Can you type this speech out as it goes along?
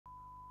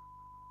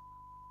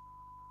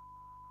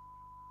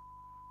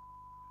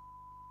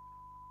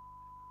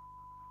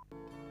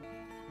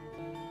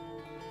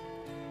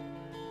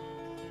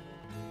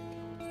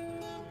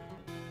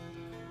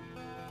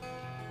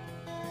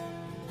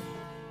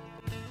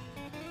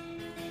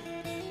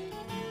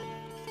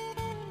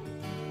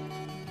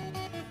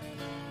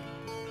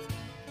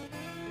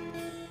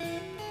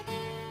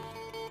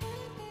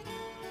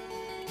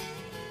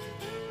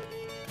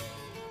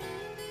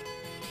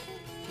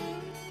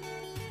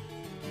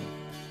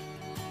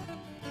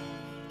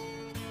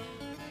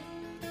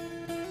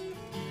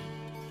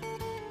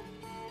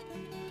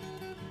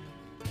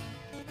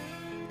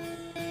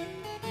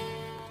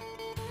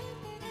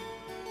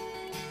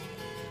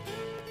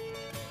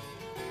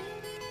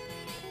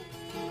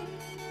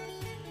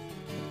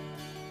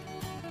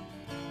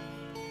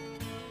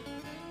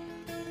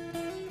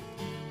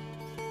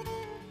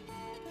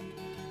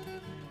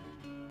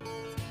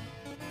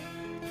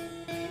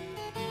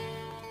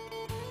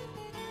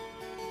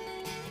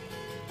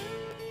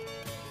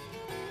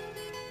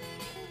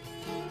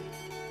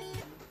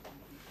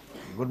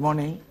Good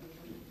morning.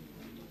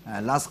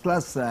 Last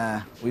class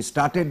we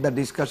started the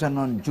discussion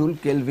on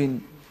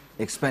Joule-Kelvin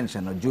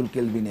expansion or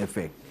Joule-Kelvin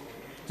effect.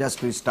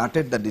 Just we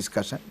started the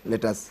discussion.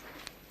 Let us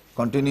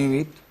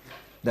continue it.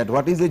 That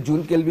what is a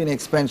Joule-Kelvin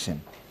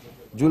expansion?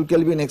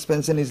 Joule-Kelvin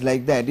expansion is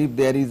like that. If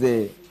there is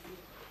a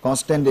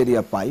constant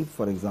area pipe,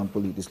 for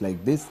example, it is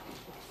like this.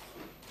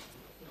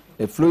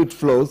 A fluid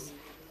flows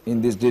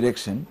in this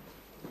direction,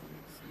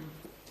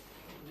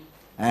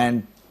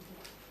 and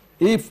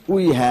if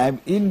we have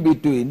in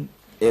between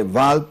a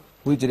valve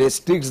which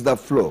restricts the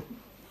flow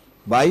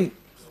by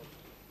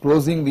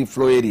closing the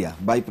flow area,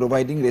 by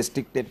providing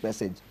restricted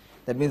passage.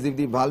 That means if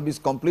the valve is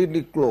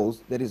completely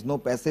closed, there is no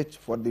passage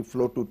for the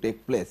flow to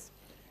take place,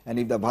 and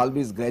if the valve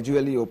is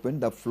gradually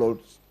opened, the flow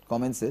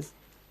commences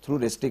through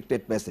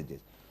restricted passages.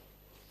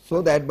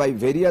 So that by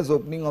various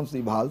opening of the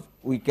valve,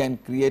 we can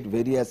create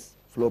various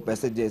flow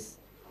passages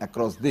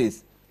across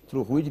this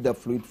through which the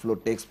fluid flow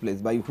takes place,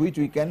 by which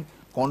we can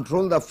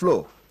control the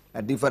flow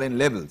at different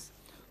levels.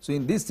 So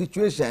in this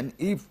situation,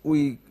 if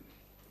we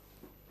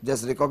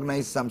just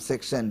recognize some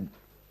section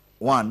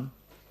 1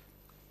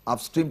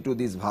 upstream to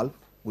this valve,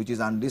 which is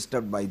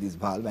undisturbed by this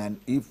valve, and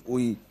if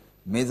we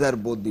measure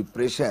both the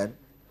pressure,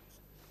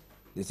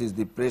 this is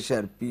the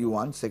pressure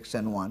P1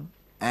 section 1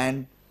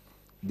 and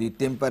the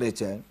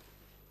temperature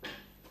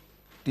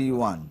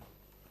T1,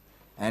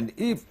 and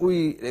if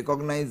we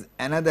recognize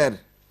another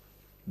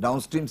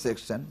downstream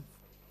section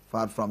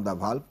far from the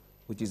valve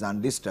which is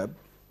undisturbed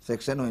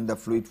section, when the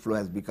fluid flow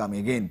has become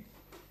again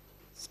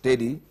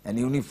steady and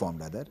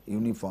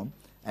uniform,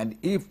 and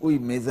if we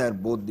measure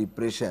both the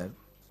pressure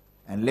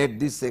and let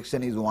this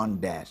section is 1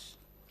 dash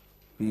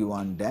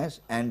P1 dash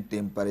and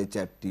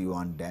temperature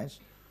T1 dash,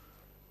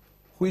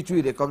 which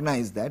we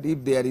recognize that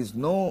if there is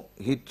no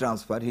heat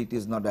transfer, heat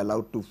is not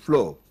allowed to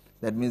flow,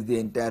 that means the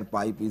entire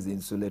pipe is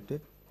insulated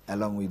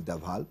along with the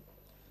valve.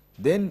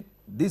 Then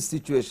this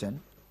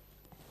situation,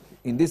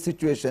 in these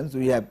situations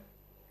we have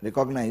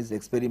recognized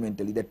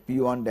experimentally that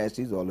P1 dash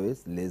is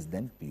always less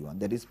than P1,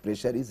 that is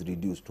pressure is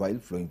reduced while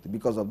flowing through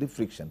because of the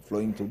friction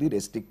flowing through the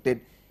restricted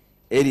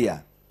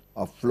area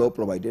of flow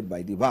provided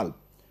by the valve.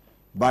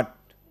 But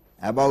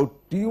about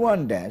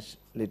T1 dash,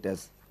 let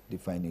us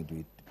define it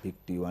with big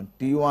T1,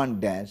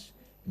 T1 dash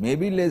may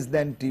be less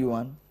than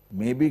T1,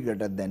 may be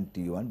greater than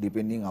T1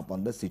 depending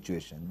upon the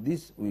situation.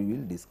 This we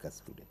will discuss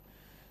today.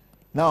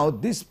 Now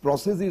this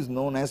process is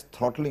known as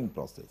throttling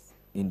process.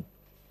 This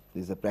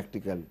is a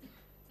practical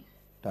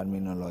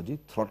terminology,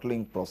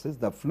 throttling process.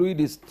 The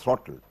fluid is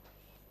throttled,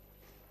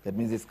 that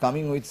means it is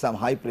coming with some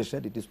high pressure,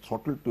 it is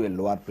throttled to a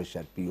lower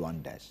pressure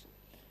P1 dash.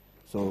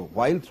 So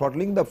while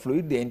throttling the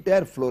fluid, the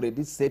entire flow rate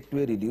is set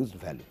to a reduced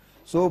value.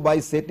 So by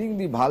setting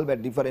the valve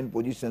at different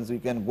positions, we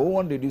can go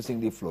on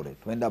reducing the flow rate.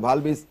 When the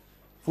valve is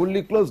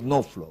fully closed,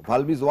 no flow.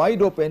 Valve is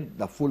wide open,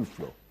 the full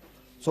flow.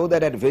 So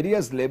that at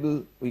various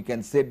levels we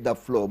can set the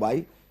flow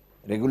by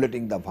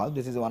regulating the valve.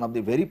 This is one of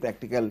the very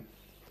practical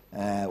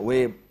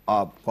way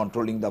of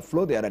controlling the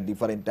flow. There are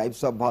different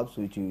types of valves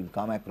which you will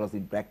come across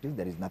in practice.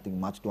 There is nothing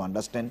much to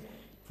understand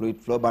fluid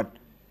flow, but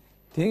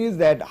thing is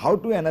that how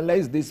to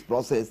analyze this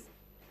process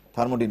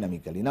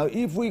thermodynamically. Now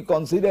if we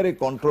consider a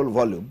control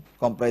volume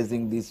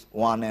comprising this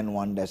 1 and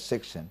 1 dash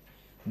section,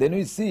 then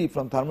we see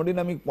from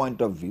thermodynamic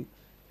point of view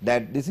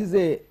that this is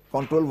a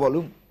control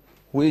volume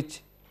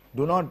which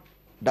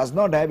does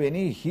not have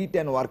any heat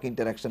and work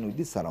interaction with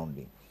the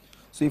surrounding.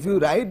 So if you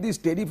write the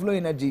steady flow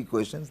energy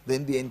equations,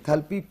 then the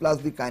enthalpy plus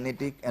the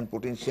kinetic and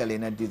potential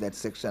energies at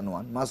section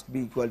 1 must be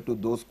equal to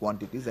those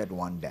quantities at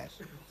 1 dash.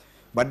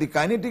 But the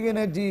kinetic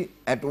energy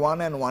at 1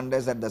 and 1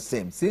 dash are the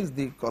same, since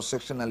the cross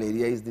sectional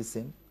area is the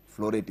same,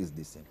 flow rate is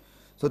the same.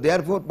 So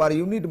therefore per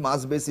unit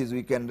mass basis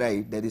we can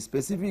write that the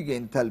specific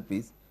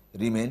enthalpies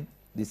remain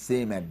the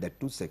same at the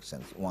two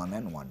sections 1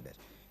 and 1 dash.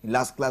 In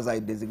last class I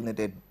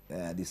designated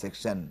the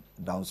section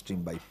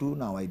downstream by 2,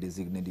 now I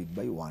designate it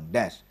by 1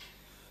 dash.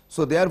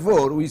 So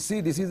therefore we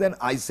see this is an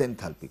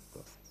isenthalpic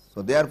process.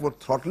 So therefore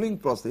throttling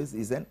process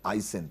is an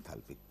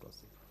isenthalpic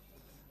process.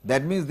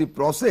 That means the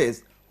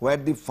process where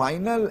the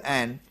final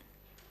and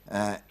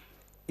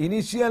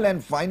initial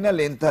and final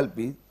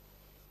enthalpy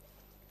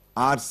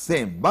are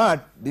same,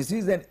 but this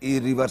is an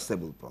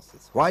irreversible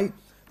process. Why?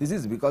 This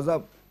is because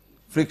of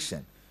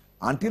friction.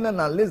 Until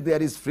and unless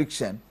there is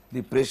friction,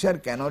 the pressure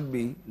cannot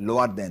be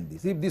lower than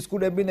this. If this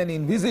could have been an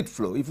inviscid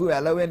flow, if you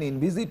allow an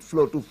inviscid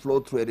flow to flow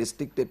through a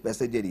restricted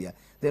passage area,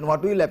 then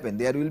what will happen?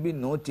 There will be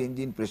no change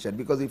in pressure,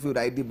 because if you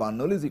write the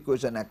Bernoulli's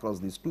equation across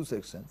these two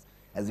sections,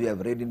 as we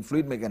have read in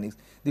fluid mechanics,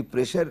 the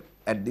pressure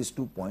at these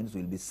 2 points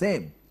will be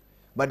same.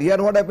 But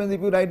here what happens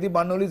if you write the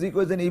Bernoulli's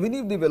equation, even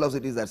if the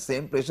velocities are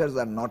same, pressures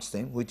are not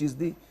same, which is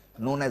the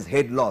known as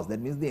head loss,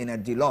 that means the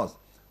energy loss.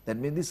 That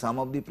means the sum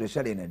of the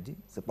pressure energy,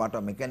 it's a part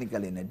of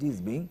mechanical energy,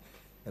 is being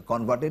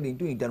converted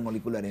into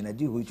intermolecular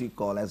energy, which we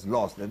call as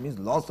loss. That means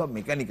loss of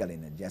mechanical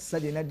energy. As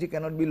such, energy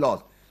cannot be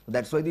lost. So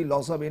that's why the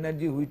loss of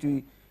energy, which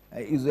we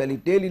usually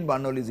tell in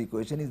Bernoulli's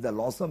equation, is the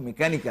loss of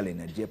mechanical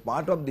energy. A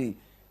part of the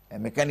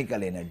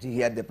mechanical energy,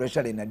 here the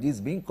pressure energy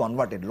is being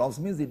converted. Loss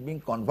means it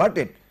being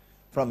converted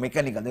from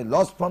mechanical. They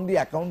lost from the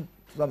account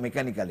the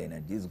mechanical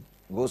energy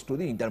goes to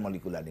the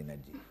intermolecular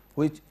energy,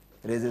 which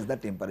raises the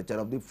temperature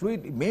of the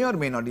fluid. It may or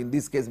may not, in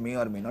this case may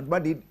or may not,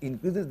 but it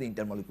increases the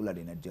intermolecular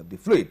energy of the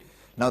fluid.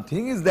 Now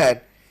thing is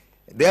that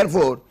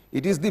therefore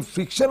it is the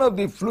friction of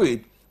the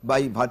fluid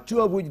by virtue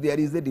of which there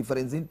is a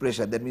difference in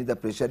pressure, that means the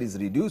pressure is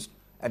reduced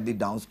at the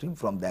downstream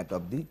from that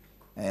of the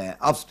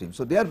upstream.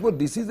 So therefore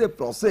this is a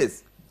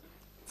process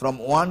from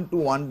 1 to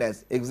 1 dash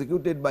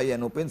executed by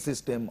an open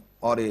system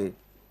or a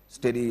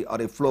steady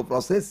or a flow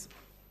process,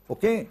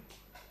 okay,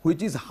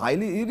 which is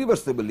highly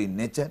irreversible in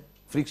nature.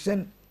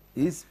 Friction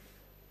is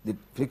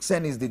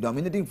the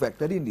dominating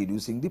factor in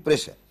reducing the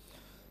pressure.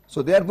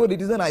 So therefore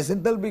it is an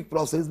isenthalpic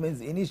process, means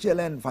initial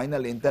and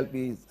final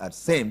enthalpies are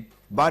same,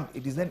 but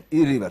it is an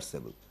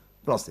irreversible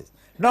process.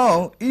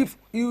 Now if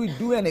you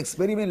do an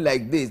experiment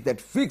like this that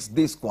fix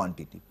this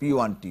quantity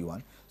P1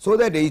 T1, so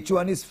that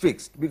H1 is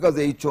fixed, because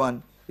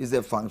H1 is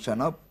a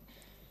function of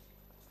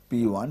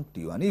P1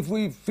 T1. If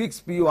we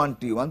fix P1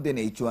 T1, then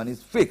H1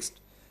 is fixed.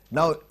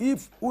 Now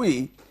if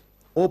we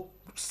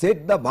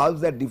set the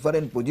valves at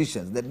different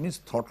positions, that means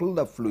throttle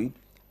the fluid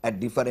at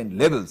different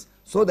levels,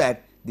 so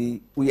that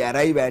we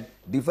arrive at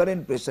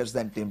different pressures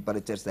and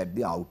temperatures at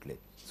the outlet.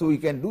 So we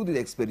can do the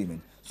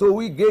experiment. So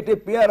we get a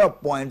pair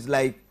of points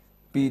like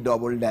P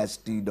double dash,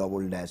 T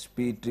double dash,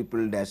 P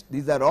triple dash.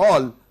 These are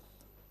all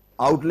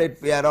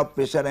outlet pair of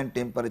pressure and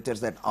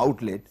temperatures at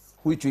outlet,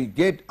 which we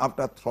get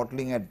after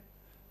throttling at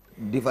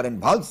different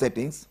valve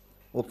settings,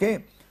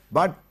 okay.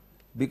 But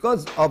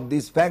because of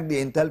this fact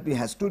the enthalpy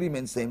has to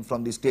remain same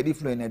from the steady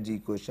flow energy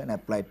equation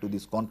applied to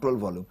this control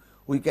volume,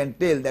 we can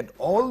tell that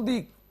all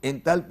the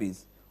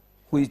enthalpies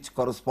which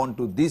correspond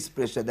to this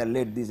pressure, that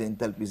let these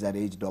enthalpies are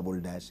H double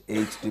dash,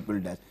 H triple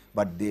dash,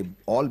 but they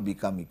all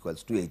become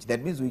equals to H.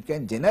 That means we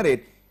can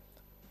generate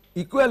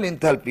equal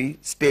enthalpy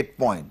state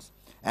points,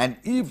 and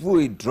if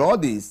we draw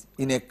this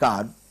in a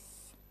curve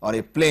or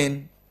a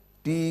plane,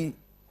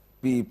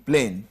 TP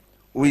plane,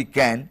 we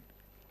can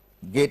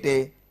get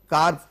a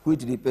curve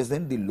which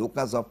represents the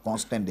locus of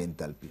constant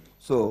enthalpy.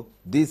 So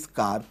this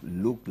curve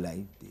look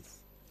like this.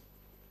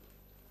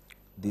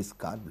 This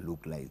curve look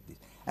like this.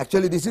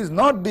 Actually this is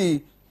not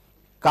the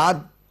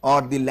curve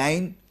or the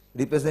line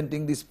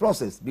representing this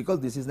process, because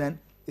this is an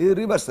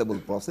irreversible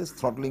process.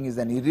 Throttling is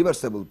an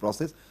irreversible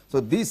process. So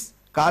this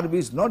curve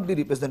is not the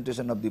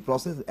representation of the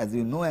process. As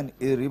you know, an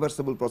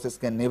irreversible process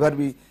can never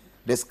be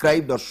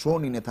described or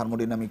shown in a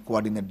thermodynamic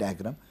coordinate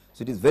diagram.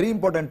 So it is very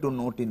important to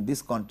note in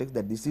this context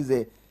that this is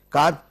a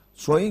curve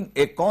showing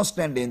a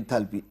constant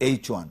enthalpy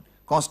H1,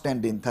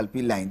 constant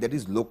enthalpy line, that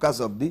is locus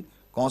of the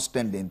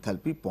constant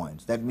enthalpy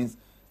points. That means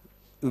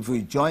if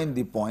we join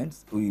the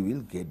points, we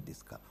will get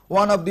this curve.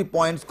 One of the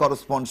points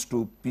corresponds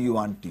to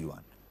P1 T1,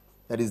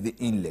 that is the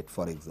inlet,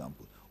 for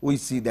example. We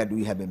see that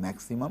we have a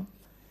maximum,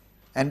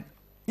 and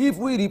if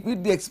we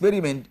repeat the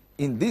experiment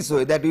in this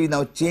way, that we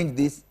now change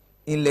these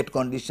inlet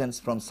conditions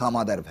from some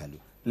other value,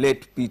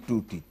 let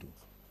P2 T2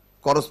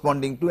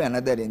 corresponding to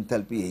another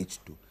enthalpy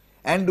H2,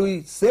 and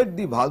we set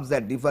the valves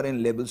at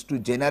different levels to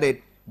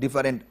generate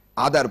different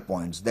other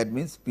points, that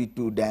means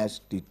P2 dash,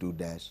 T2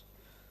 dash,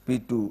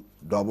 P2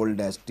 double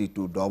dash,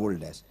 T2 double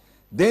dash.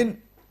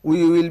 Then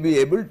we will be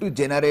able to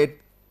generate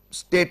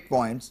state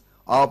points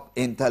of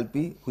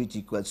enthalpy which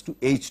equals to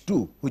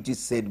H2, which is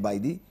set by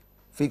the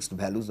fixed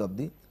values of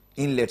the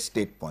inlet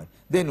state point.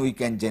 Then we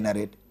can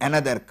generate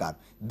another curve.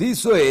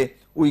 This way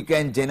we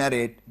can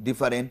generate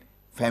different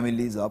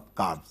families of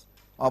curves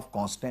of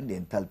constant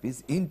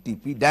enthalpies in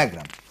TP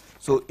diagram.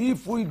 So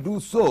if we do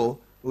so,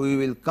 we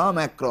will come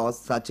across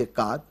such a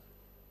curve.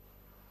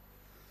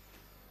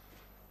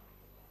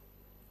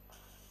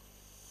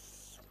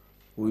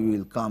 We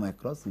will come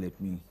across, let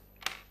me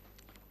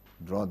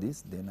draw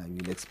this, then I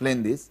will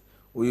explain this.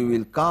 We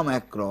will come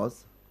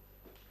across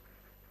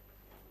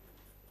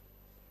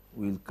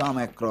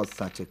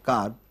such a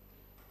curve.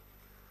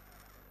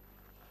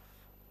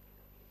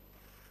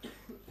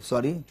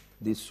 Sorry,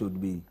 this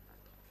should be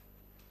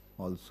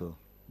also,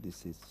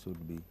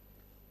 should be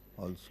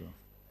also.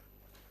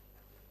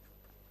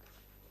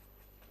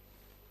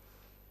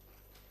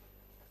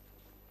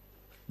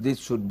 This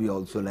should be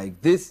also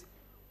like this.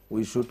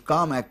 We should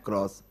come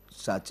across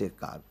such a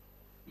curve.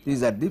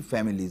 These are the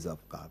families of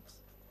curves.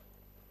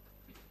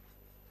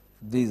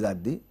 These are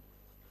the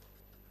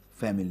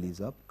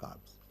families of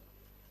curves.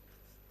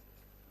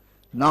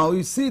 Now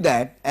we see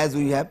that, as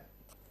we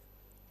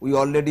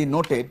already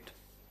noted,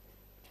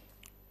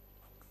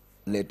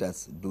 let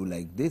us do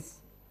like this,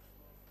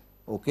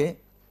 okay.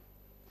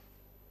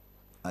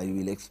 I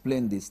will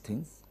explain these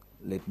things.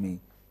 Let me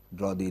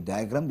draw the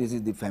diagram. This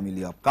is the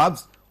family of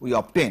curves we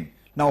obtain.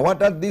 Now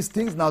what are these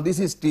things? Now this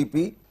is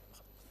TP.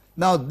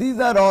 Now these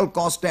are all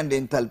constant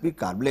enthalpy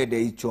curve. Let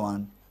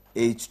H1,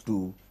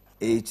 H2,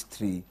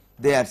 H3,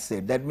 they are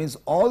set. That means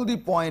all the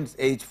points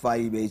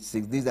H5,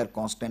 H6, these are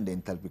constant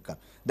enthalpy curve.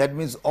 That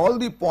means all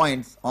the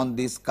points on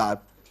this curve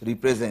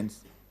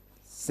represents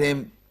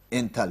same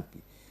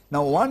enthalpy.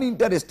 Now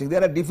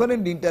there are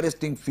different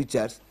interesting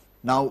features.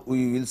 Now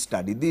we will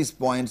study. These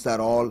points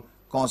are all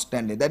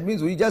constant. That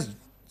means we just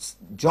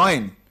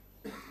join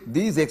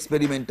these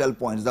experimental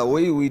points, the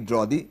way we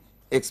draw the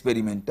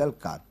experimental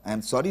curve. I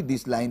am sorry,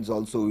 these lines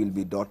also will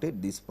be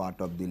dotted, this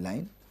part of the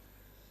line.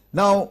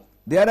 Now,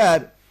 there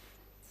are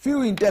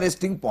few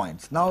interesting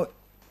points. Now,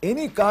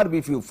 any curve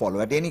if you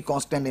follow at any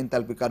constant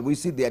enthalpy curve, we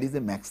see there is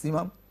a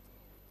maximum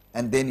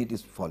and then it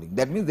is falling.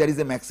 That means there is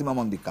a maximum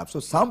on the curve. So,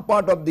 some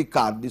part of the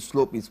curve the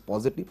slope is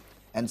positive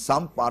and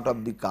some part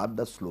of the curve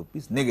the slope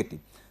is negative.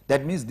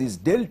 That means this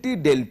del t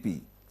del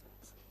p,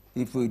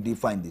 if we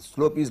define this,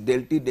 slope is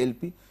del t del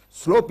p,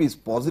 slope is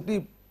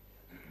positive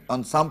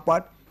on some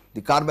part,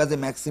 the curve has a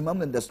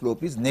maximum and the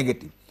slope is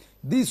negative.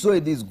 This way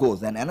this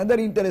goes. And another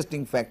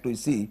interesting fact we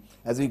see,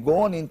 as we go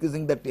on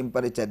increasing the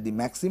temperature, the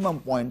maximum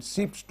point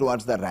shifts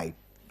towards the right,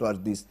 towards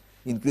this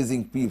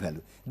increasing p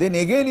value. Then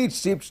again it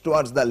shifts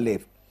towards the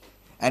left.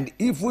 And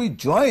if we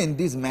join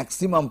these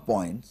maximum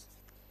points,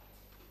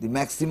 the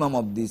maximum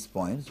of these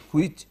points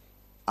which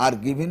are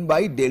given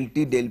by del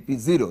t del p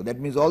 0, that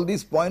means all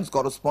these points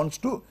corresponds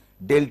to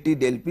del t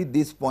del p,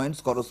 these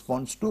points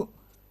corresponds to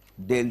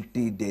del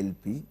t del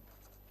p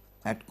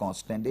at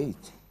constant h.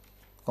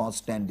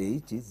 Constant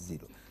h is 0.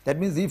 That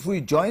means if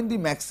we join the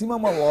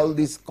maximum of all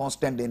these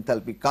constant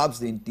enthalpy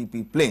curves in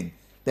TP plane,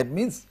 that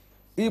means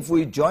if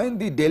we join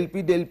the del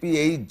p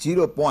h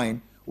 0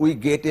 point, we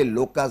get a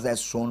locus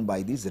as shown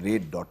by this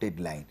red dotted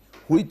line,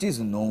 which is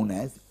known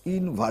as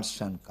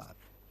inversion curve.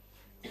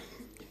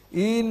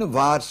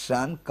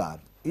 Inversion curve.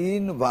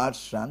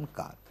 Inversion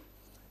curve.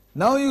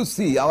 Now you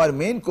see, our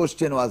main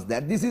question was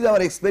that this is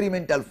our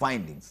experimental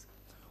findings.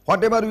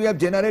 Whatever we have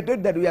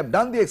generated, that we have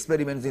done the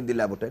experiments in the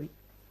laboratory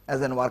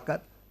as a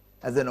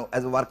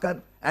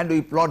worker, and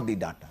we plot the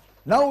data.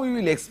 Now we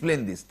will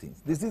explain these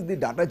things. This is the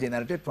data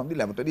generated from the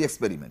laboratory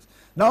experiments.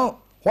 Now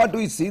what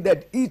we see,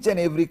 that each and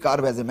every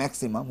curve has a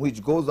maximum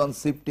which goes on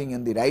shifting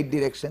in the right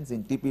directions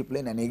in TP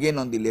plane and again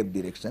on the left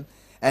direction.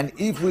 And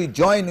if we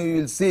join, we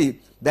will see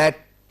that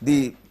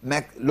the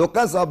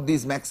locus of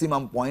this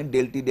maximum point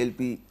del t del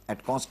p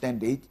at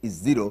constant h is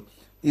 0,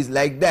 is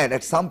like that.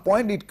 At some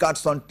point it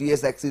cuts on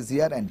TS axis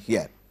here and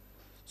here.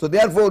 So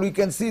therefore we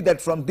can see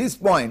that from this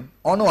point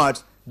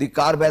onwards the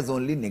curve has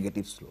only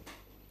negative slope.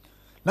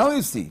 Now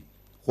you see,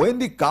 when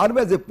the curve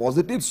has a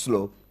positive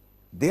slope,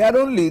 there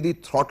only the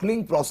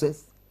throttling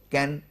process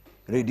can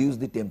reduce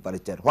the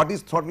temperature. What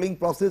is throttling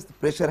process? The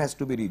pressure has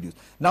to be reduced.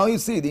 Now you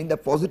see, in the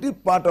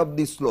positive part of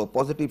the slope,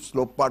 positive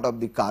slope part of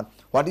the curve,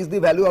 what is the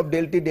value of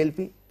del t del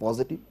p?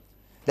 Positive.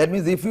 That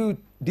means if you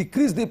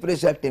decrease the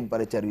pressure,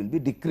 temperature will be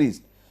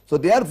decreased. So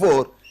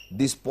therefore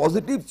this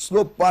positive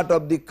slope part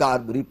of the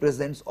curve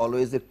represents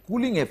always a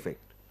cooling effect,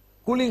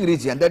 cooling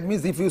region. That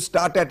means if you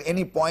start at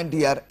any point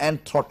here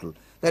and throttle,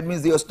 that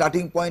means your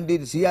starting point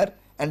is here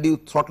and you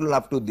throttle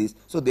up to this,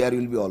 so there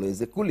will be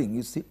always a cooling,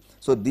 you see.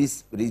 So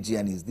this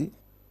region is the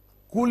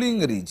cooling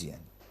region.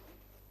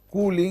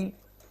 Cooling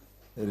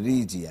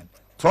region.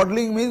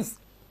 Throttling means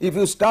if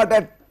you start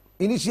at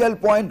initial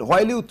point,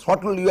 while you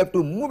throttle you have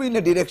to move in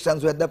a direction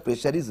where the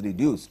pressure is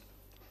reduced.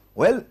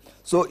 Well,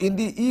 so in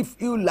the,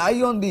 if you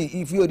lie on the,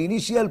 if your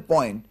initial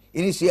point,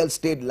 initial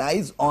state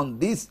lies on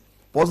this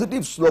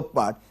positive slope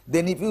part,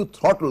 then if you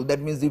throttle, that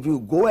means if you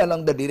go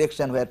along the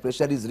direction where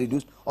pressure is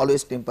reduced,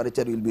 always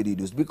temperature will be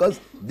reduced,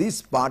 because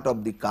this part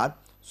of the curve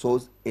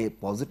shows a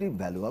positive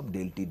value of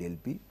del t del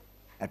p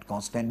at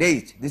constant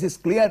h. This is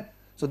clear.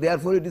 So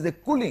therefore it is a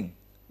cooling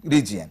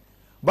region.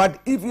 But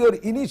if your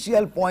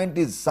initial point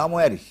is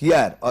somewhere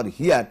here or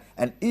here,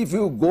 and if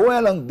you go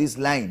along this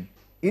line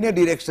in a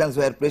direction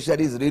where pressure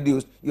is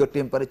reduced, your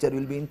temperature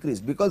will be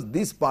increased, because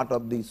this part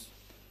of this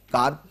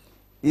curve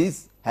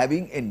is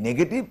having a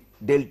negative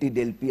del t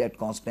del p at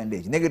constant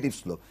h, negative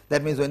slope.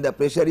 That means when the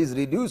pressure is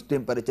reduced,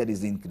 temperature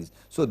is increased.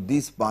 So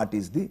this part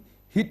is the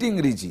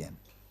heating region.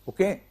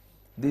 Okay,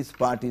 this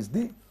part is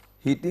the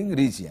heating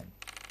region.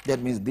 That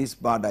means this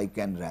part I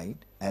can write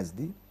as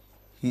the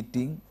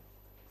heating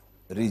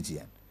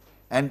region,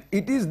 and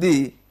it is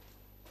the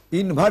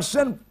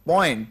inversion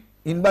point,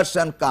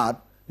 inversion curve.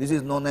 This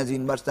is known as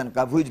inversion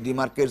curve, which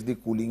demarcates the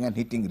cooling and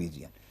heating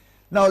region.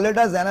 Now let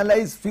us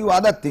analyze few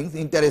other things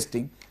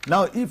interesting.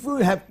 Now if you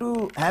have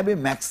to have a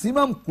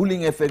maximum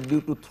cooling effect due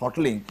to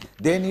throttling,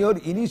 then your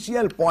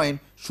initial point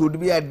should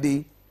be at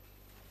the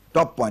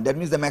top point, that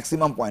means the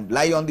maximum point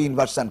lie on the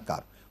inversion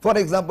curve. For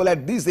example,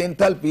 at this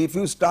enthalpy, if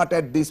you start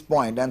at this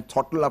point and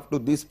throttle up to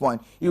this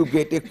point, you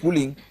get a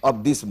cooling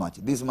of this much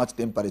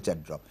temperature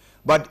drop.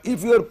 But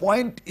if your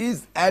point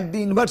is at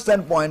the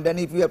inversion point and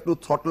if you have to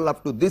throttle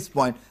up to this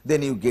point,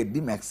 then you get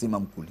the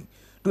maximum cooling.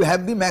 To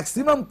have the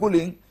maximum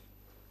cooling,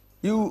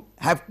 you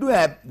have to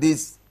have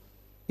this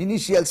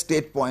initial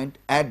state point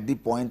at the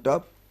point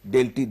of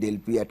del t del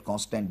p at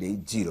constant h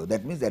 0,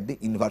 that means at the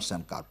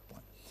inversion curve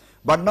point.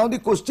 But now the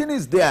question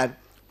is there,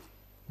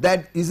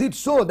 that is it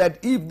so that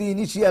if the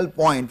initial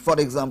point, for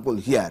example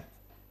here,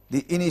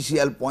 the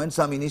initial point,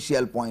 some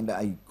initial point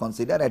I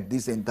consider at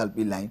this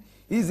enthalpy line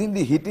is in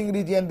the heating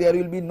region, there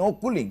will be no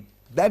cooling?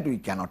 That we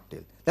cannot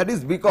tell. That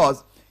is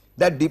because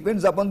that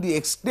depends upon the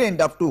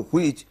extent up to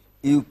which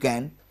you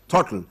can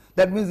throttle.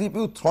 That means if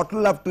you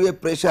throttle up to a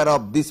pressure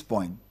of this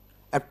point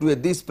up to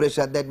this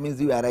pressure, that means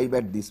you arrive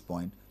at this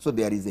point. So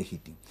there is a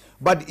heating.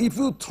 But if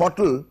you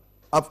throttle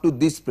up to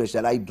this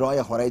pressure, I draw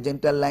a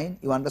horizontal line,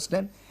 you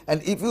understand?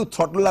 And if you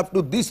throttle up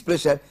to this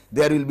pressure,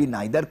 there will be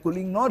neither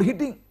cooling nor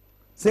heating,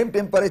 same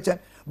temperature.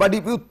 But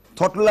if you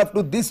throttle up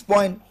to this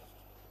point,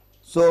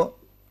 so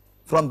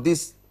from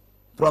this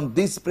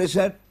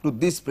pressure to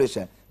this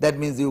pressure, that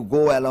means you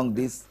go along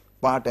this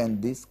part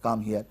and this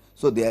come here.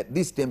 So there,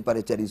 this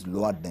temperature is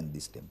lower than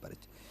this temperature.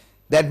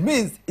 That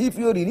means if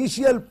your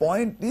initial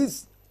point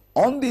is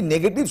on the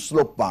negative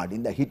slope part,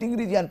 in the heating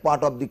region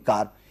part of the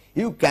curve,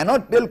 you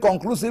cannot tell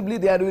conclusively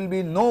there will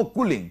be no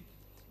cooling.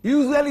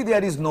 Usually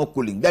there is no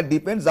cooling. That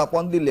depends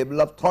upon the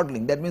level of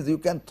throttling. That means you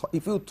can,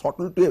 if you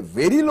throttle to a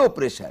very low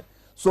pressure,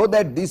 so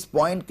that this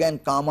point can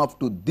come up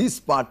to this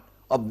part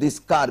of this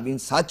curve in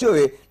such a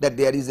way that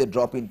there is a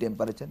drop in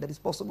temperature, that is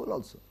possible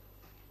also.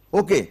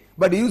 Okay,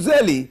 but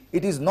usually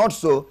it is not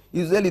so.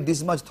 Usually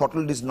this much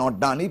throttle is not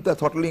done. If the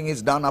throttling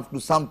is done up to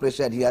some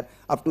pressure here,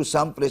 up to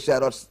some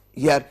pressure or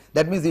here,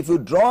 that means if you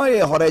draw a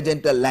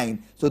horizontal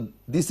line, so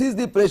this is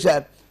the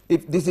pressure,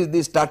 if this is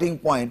the starting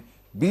point,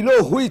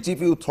 below which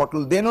if you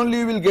throttle, then only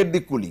you will get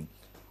the cooling.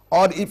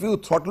 Or if you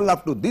throttle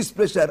up to this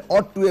pressure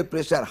or to a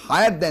pressure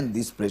higher than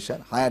this pressure,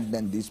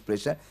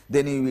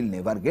 then you will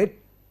never get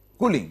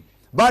cooling.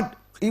 But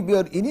if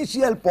your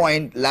initial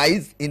point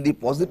lies in the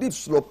positive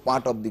slope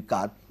part of the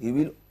curve, you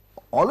will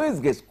always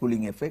get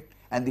cooling effect,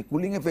 and the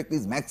cooling effect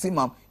is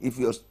maximum if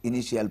your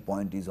initial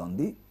point is on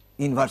the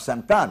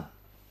inversion curve.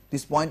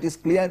 This point is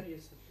clear?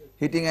 Yes,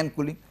 heating and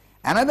cooling.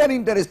 Another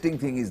interesting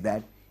thing is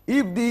that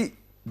if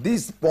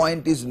this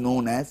point is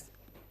known as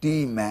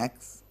T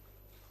max,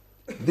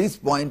 this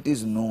point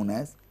is known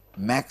as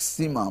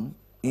maximum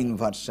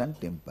inversion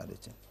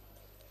temperature.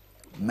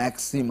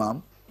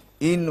 Maximum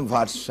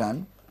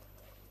inversion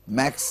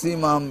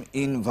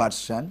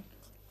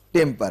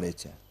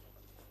temperature.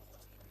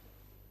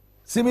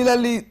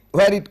 Similarly,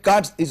 where it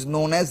cuts is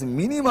known as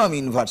minimum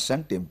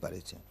inversion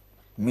temperature.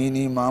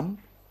 Minimum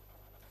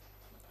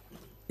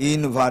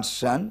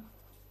inversion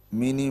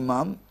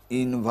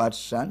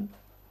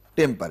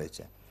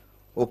temperature.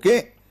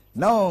 Okay.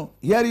 Now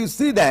here you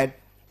see that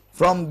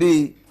from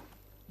the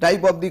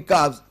type of the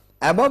curves,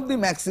 above the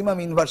maximum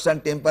inversion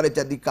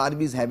temperature, the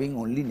curve is having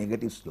only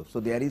negative slope. So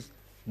there is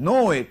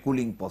no way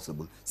cooling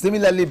possible.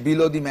 Similarly,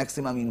 below the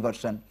maximum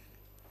inversion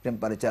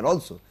temperature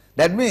also.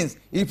 That means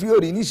if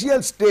your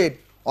initial state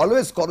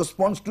always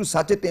corresponds to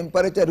such a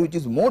temperature which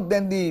is more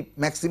than the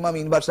maximum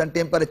inversion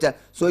temperature,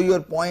 so your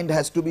point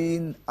has to be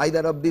in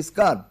either of this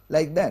curve,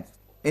 like that,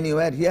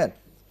 anywhere here,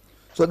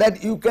 so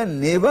that you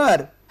can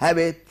never have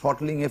a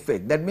throttling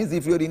effect. That means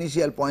if your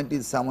initial point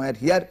is somewhere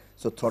here,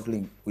 so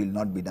throttling will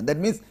not be done. That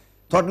means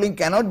throttling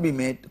cannot be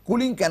made,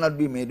 cooling cannot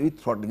be made with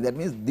throttling. That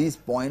means these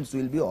points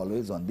will be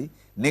always on the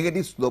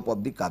negative slope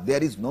of the curve.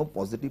 There is no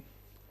positive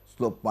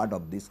slope part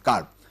of this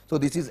curve. So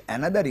this is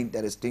another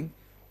interesting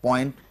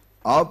point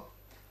of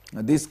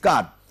this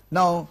curve.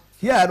 Now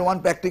here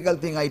one practical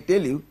thing I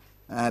tell you.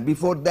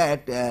 Before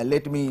that,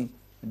 let me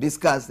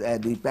discuss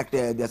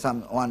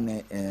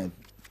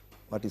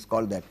what is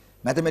called that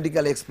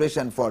mathematical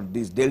expression for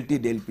this del T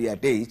del P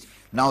at H.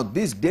 Now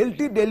this del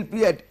T del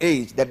P at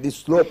H, that the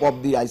slope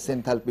of the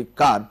isenthalpic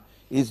curve,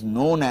 is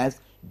known as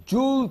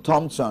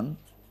Joule-Thomson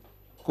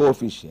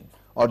coefficient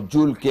or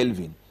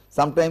Joule-Kelvin.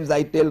 Sometimes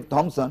I tell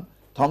Thomson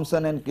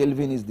and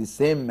Kelvin is the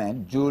same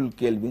man.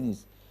 Joule-Kelvin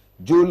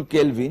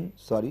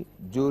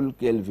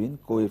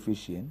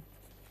coefficient.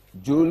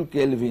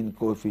 Joule-Kelvin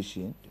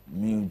coefficient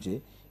mu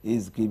j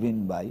is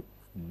given by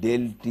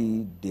del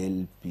T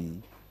del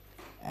P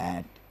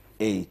at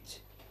H.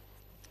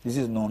 This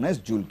is known as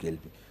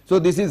Joule-Kelvin. So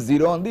this is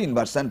 0 on the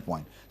inversion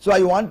point. So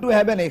I want to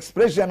have an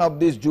expression of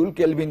this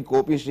Joule-Kelvin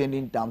coefficient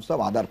in terms of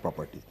other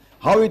properties.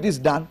 How it is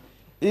done?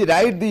 You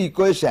write the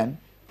equation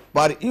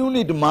per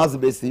unit mass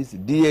basis,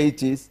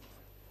 dH is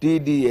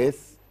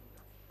TdS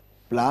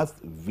plus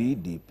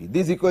VdP.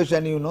 This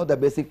equation you know the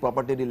basic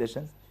property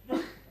relations.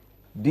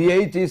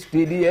 dH is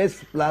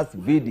TdS plus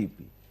VdP.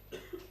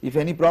 If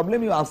any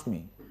problem you ask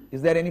me.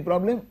 Is there any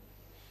problem?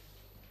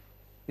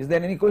 Is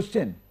there any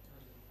question?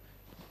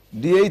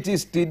 dH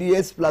is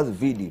TdS plus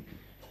VdP.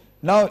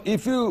 Now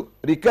if you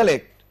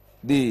recollect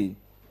the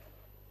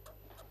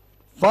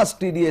first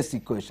TdS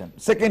equation,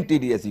 second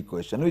TdS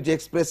equation, which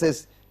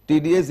expresses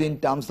TdS in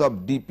terms of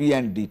dP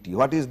and dt.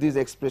 What is this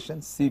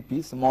expression?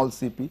 Cp, small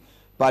cp,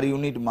 per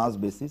unit mass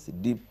basis,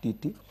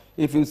 dT.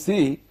 If you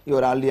see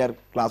your earlier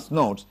class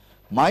notes,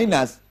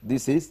 minus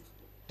this is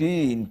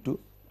T into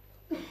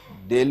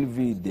del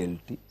V del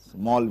T,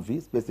 small v,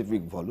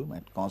 specific volume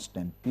at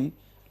constant P,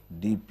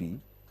 dP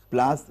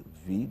plus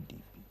V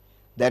dP.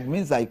 That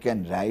means I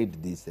can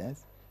write this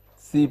as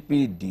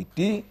Cp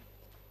dt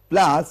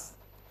plus,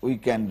 we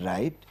can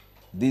write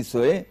this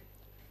way,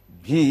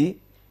 V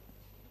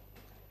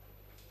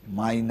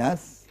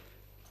minus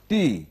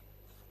T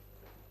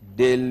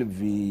del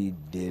V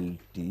del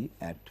T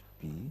at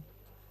P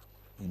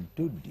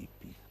into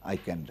dP. I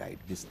can write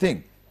this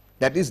thing,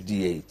 that is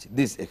dH,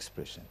 this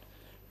expression.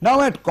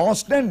 Now at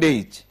constant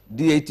H,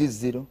 dH is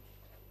 0.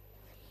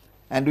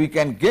 and we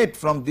can get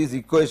from this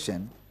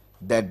equation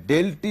that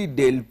del T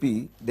del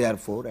P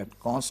therefore at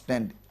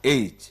constant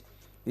H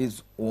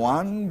is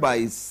 1 by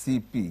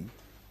Cp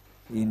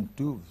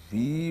into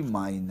V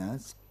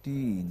minus T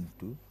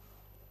into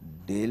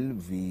del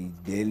V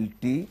del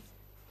T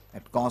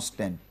at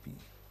constant P.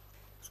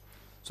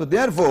 So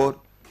therefore,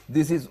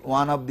 this is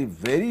one of the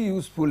very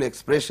useful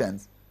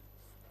expressions,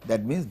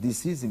 that means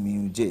this is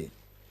mu j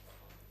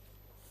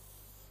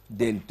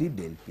del T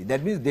del P,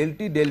 that means del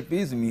T del P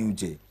is mu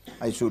j.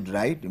 I should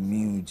write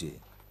mu j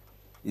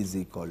is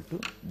equal to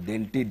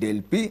del T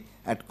del P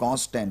at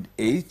constant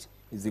H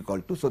is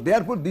equal to. So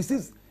therefore, this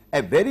is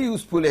a very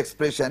useful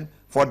expression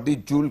for the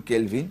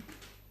Joule-Kelvin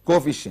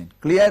coefficient.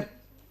 Clear?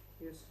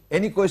 Yes.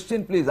 Any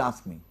question, please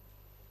ask me.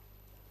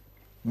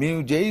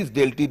 Mu j is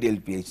del T del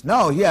Ph.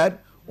 Now here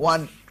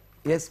one,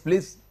 yes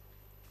please,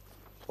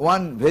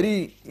 one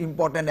very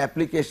important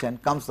application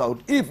comes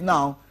out if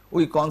now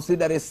we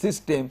consider a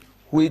system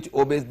which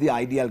obeys the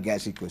ideal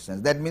gas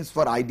equations. That means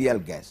for ideal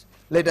gas,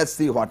 let us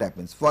see what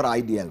happens for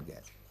ideal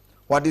gas.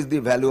 What is the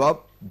value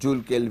of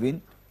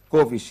Joule-Kelvin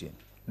coefficient?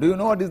 Do you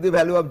know what is the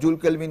value of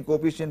Joule-Kelvin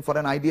coefficient for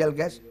an ideal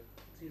gas?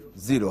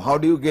 0. How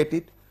do you get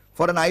it?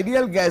 For an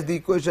ideal gas, the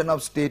equation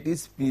of state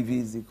is PV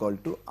is equal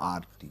to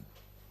RT.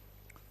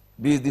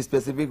 B is the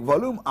specific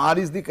volume, R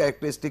is the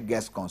characteristic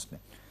gas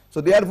constant. So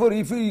therefore,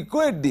 if you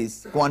equate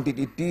this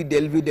quantity T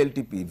del V del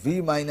Tp,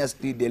 V minus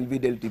T del V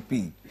del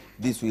Tp,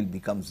 this will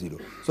become 0.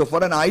 So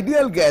for an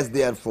ideal gas,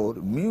 therefore,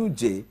 mu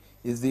j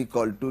is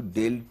equal to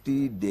del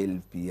T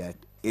del P at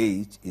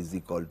H is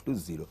equal to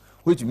 0,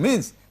 which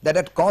means that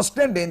at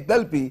constant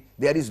enthalpy,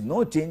 there is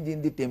no change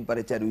in the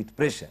temperature with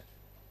pressure.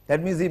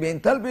 That means if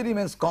enthalpy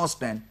remains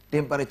constant,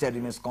 temperature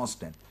remains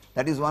constant.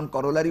 That is one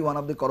corollary, one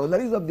of the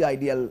corollaries of the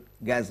ideal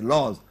gas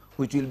laws,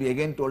 which will be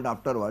again told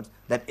afterwards,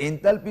 that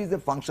enthalpy is a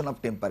function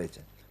of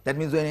temperature. That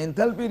means when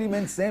enthalpy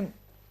remains same,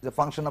 is a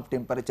function of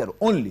temperature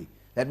only.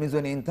 That means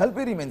when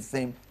enthalpy remains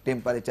same,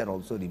 temperature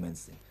also remains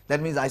same.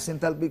 That means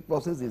isenthalpic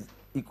process is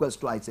equals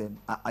to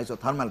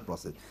isothermal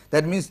process.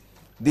 That means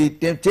the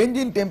change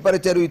in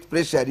temperature with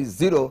pressure is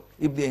 0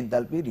 if the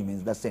enthalpy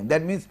remains the same.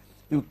 That means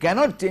you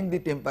cannot change the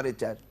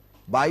temperature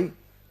by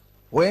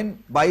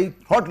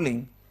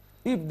throttling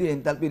if the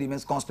enthalpy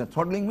remains constant.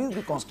 Throttling means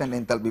the constant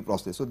enthalpy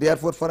process. So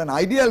therefore, for an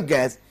ideal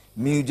gas,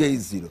 mu j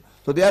is 0.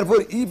 So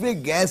therefore, if a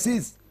gas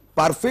is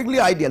perfectly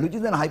ideal, which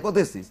is an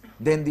hypothesis,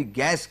 then the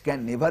gas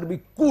can never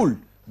be cooled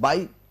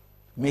by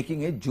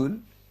making a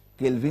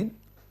Joule-Kelvin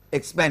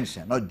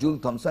expansion or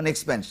Joule-Thomson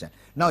expansion.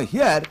 Now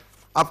here,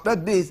 after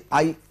this,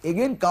 I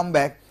again come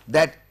back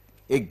that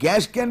a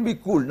gas can be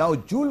cooled. Now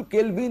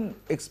Joule-Kelvin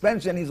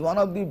expansion is one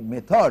of the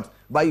methods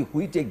by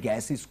which a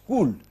gas is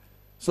cooled.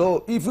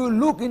 So if you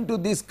look into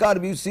this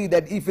curve, you see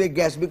that if a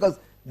gas, because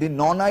the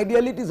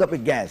non-idealities of a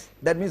gas,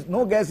 that means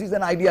no gas is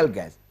an ideal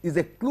gas, is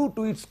a clue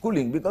to its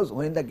cooling, because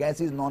when the gas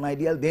is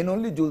non-ideal, then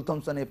only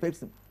Joule-Thomson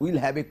effects will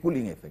have a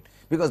cooling effect,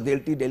 because del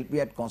T del P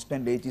at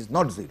constant H is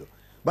not 0.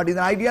 But in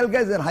an ideal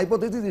gas, then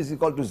hypothesis is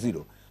equal to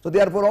 0. So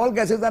therefore, all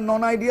gases are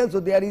non-ideal, so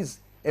there is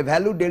a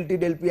value del T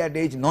del P at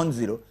H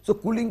non-zero, so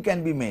cooling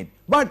can be made.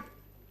 But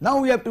now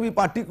we have to be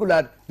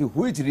particular to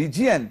which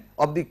region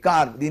of the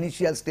curve the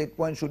initial state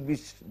point should be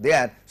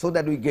there, so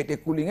that we get a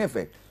cooling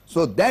effect.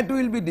 So that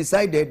will be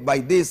decided by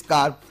this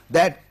curve,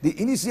 that the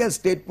initial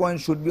state point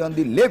should be on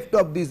the left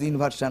of this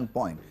inversion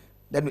point,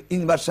 that means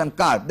inversion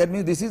curve. That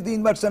means this is the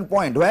inversion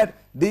point where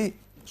the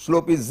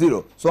slope is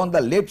 0. So on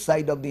the left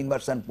side of the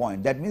inversion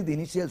point, that means the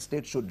initial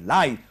state should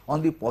lie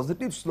on the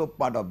positive slope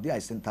part of the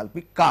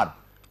isenthalpic curve.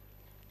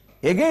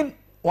 Again,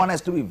 one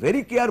has to be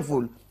very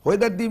careful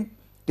whether the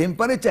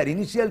temperature,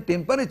 initial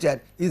temperature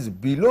is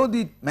below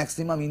the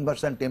maximum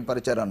inversion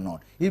temperature or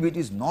not. If it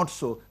is not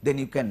so, then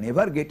you can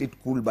never get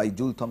it cooled by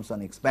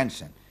Joule-Thomson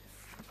expansion.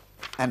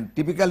 And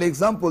typical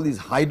example is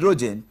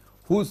hydrogen,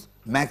 whose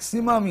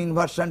maximum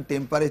inversion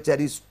temperature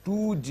is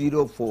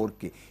 204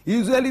 K.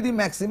 Usually the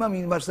maximum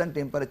inversion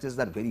temperatures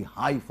are very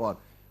high for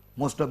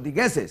most of the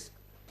gases.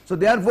 So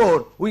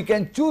therefore, we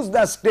can choose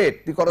the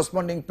state, the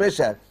corresponding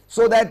pressure,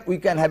 so that we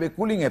can have a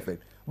cooling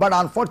effect. But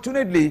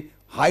unfortunately,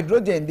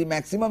 hydrogen, the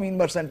maximum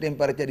inversion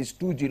temperature is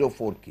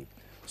 204 K.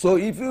 So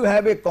if you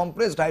have a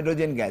compressed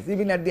hydrogen gas,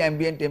 even at the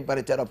ambient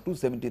temperature of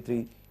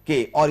 273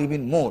 K or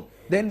even more,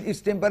 then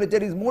its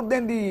temperature is more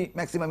than the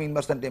maximum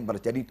inversion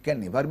temperature. It can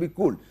never be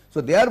cooled.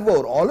 So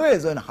therefore,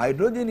 always when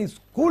hydrogen is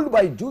cooled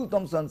by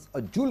Joule-Thomson's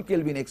or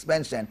Joule-Kelvin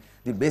expansion,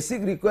 the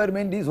basic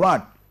requirement is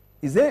what?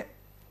 Is a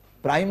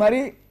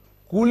primary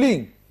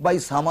cooling by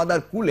some other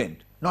coolant,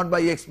 not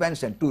by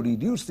expansion, to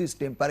reduce this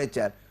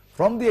temperature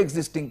from the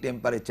existing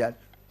temperature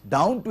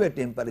down to a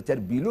temperature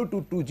below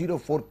to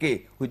 204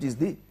 K, which is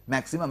the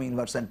maximum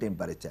inversion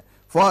temperature.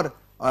 For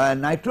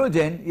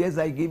nitrogen, yes,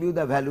 I give you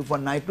the value. For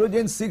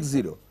nitrogen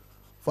 60.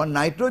 For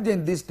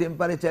nitrogen, this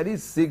temperature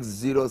is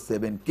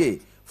 607 K.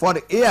 For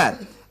air,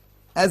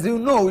 as you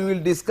know, we will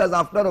discuss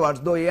afterwards,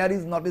 though air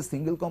is not a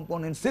single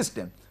component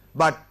system,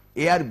 but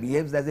air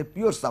behaves as a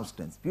pure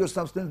substance. Pure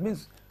substance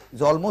means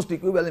is almost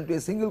equivalent to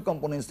a single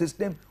component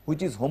system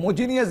which is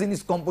homogeneous in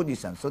its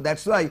composition. So that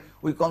is why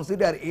we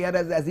consider air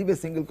as if a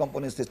single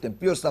component system,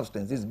 pure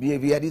substance. Its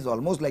behavior is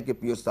almost like a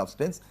pure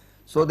substance,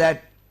 so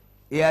that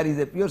air is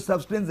a pure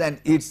substance and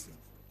its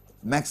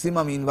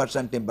maximum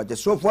inversion temperature.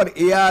 So for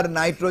air,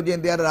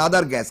 nitrogen, there are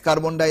other gas,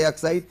 carbon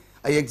dioxide,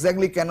 I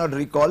exactly cannot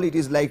recall, it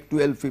is like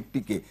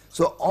 1250 K.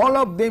 So all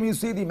of them you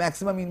see the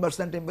maximum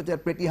inversion temperature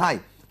pretty high.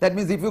 That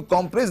means if you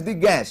compress the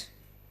gas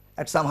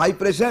at some high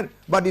pressure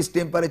but its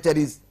temperature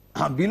is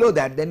below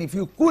that, then if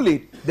you cool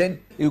it, then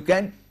you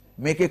can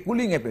make a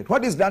cooling effect.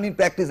 What is done in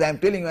practice? I am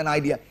telling you an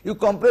idea. You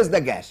compress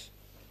the gas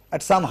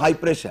at some high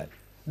pressure,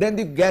 then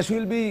the gas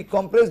will be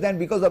compressed, and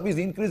because of its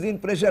increase in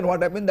pressure,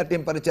 what happens? The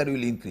temperature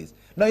will increase.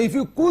 Now if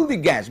you cool the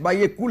gas by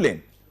a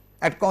coolant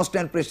at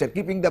constant pressure,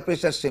 keeping the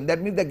pressure same,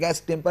 that means the gas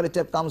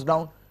temperature comes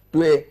down to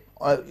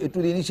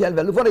the initial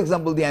value, for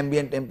example the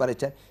ambient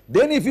temperature.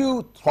 Then if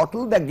you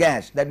throttle the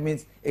gas, that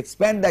means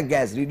expand the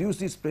gas,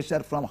 reduce its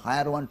pressure from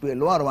higher one to a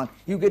lower one,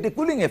 you get a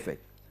cooling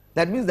effect.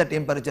 That means the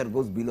temperature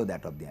goes below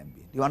that of the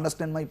ambient. You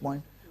understand my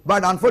point?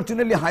 But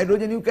unfortunately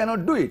hydrogen you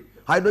cannot do it.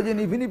 Hydrogen,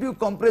 even if you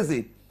compress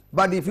it,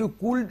 but if you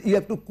cool, you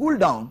have to cool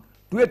down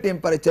to a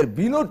temperature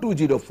below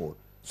 204,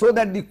 so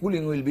that the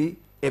cooling will be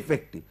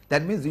effective.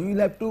 That means you will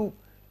have to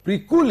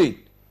pre-cool it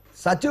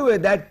such a way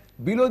that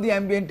below the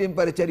ambient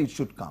temperature it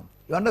should come.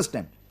 You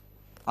understand?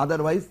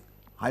 Otherwise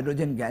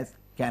hydrogen gas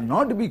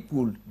cannot be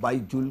cooled by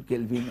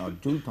Joule-Kelvin or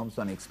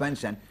Joule-Thomson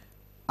expansion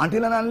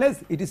until and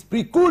unless it is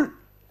pre-cooled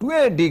to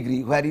a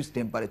degree where its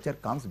temperature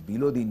comes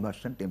below the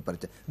inversion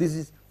temperature. This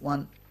is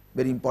one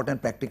very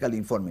important practical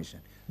information.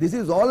 This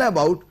is all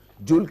about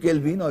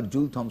Joule-Kelvin or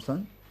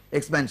Joule-Thomson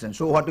expansion.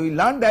 So what we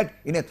learned, that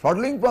in a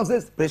throttling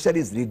process pressure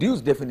is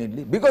reduced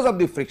definitely because of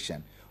the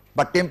friction,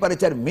 but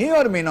temperature may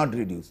or may not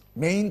reduce,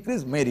 may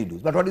increase, may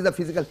reduce. But what is the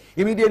physical?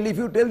 Immediately if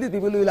you tell this,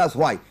 people will ask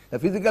why. The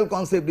physical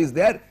concept is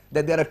there,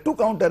 that there are two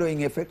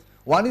countervailing effects.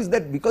 One is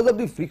that because of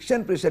the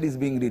friction, pressure is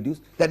being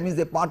reduced. That means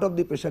a part of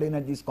the pressure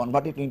energy is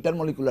converted to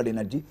intermolecular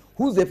energy,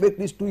 whose effect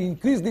is to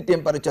increase the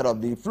temperature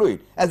of the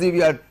fluid, as if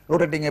you are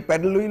rotating a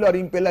paddle wheel or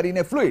impeller in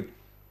a fluid.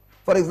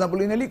 For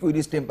example, in a liquid,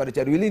 its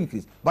temperature will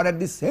increase. But at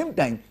the same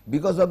time,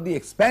 because of the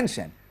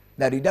expansion,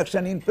 the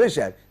reduction in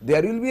pressure,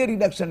 there will be a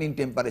reduction in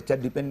temperature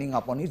depending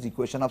upon its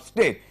equation of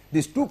state.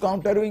 These two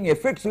countervailing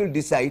effects will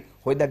decide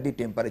whether the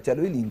temperature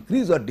will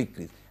increase or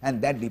decrease,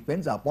 and that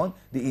depends upon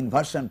the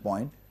inversion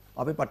point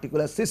of a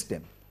particular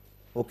system.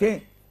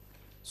 Okay.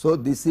 So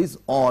this is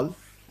all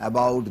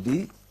about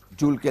the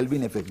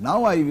Joule-Kelvin effect.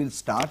 Now I will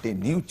start a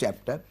new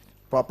chapter,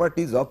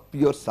 properties of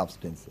pure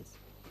substances.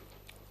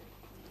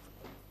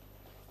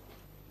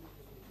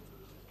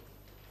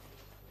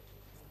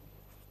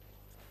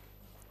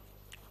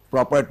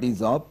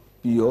 Properties of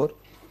pure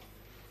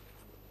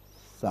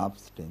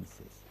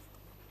substances.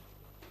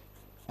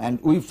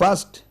 And we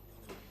first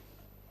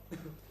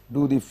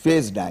do the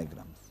phase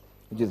diagrams,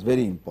 which is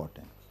very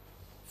important.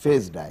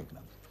 Phase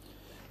diagrams.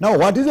 Now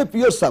what is a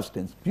pure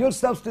substance? Pure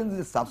substance is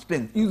a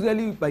substance.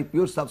 Usually by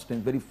pure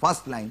substance, very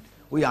first line,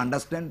 we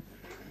understand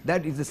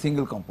that is a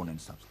single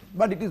component substance.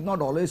 But it is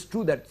not always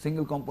true that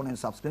single component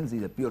substance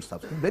is a pure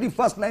substance. Very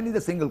first line is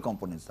a single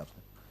component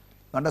substance.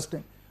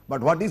 Understand? But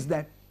what is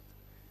that?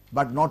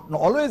 But not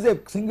always a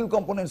single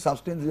component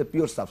substance is a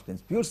pure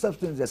substance. Pure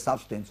substance is a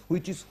substance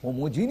which is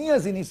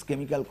homogeneous in its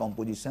chemical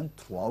composition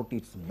throughout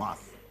its mass.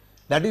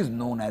 That is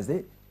known as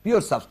a pure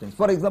substance.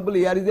 For example,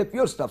 air is a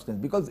pure substance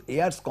because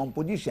air's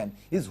composition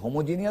is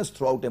homogeneous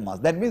throughout a mass.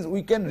 That means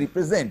we can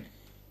represent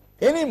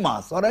any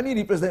mass or any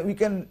we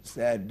can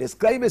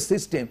describe a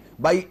system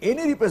by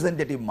any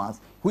representative mass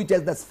which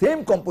has the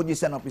same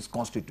composition of its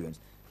constituents.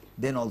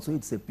 Then also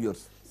it is a pure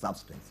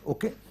substance.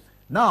 Okay.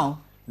 Now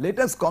let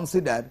us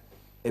consider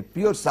a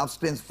pure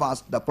substance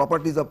first. The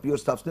properties of pure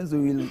substance,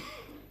 we will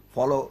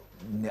follow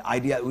the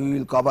idea, we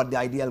will cover the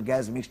ideal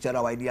gas, mixture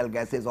of ideal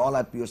gases, all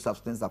are pure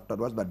substance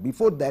afterwards. But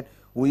before that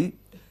we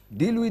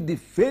deal with the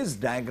phase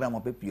diagram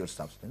of a pure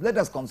substance. Let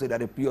us consider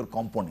a pure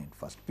component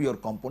first, pure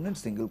component,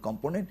 single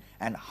component,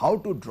 and how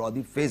to draw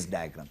the phase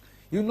diagram.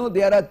 You know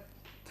there are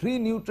three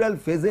neutral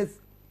phases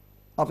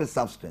of a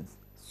substance: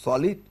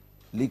 solid,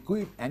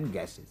 liquid and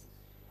gases.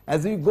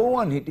 As we go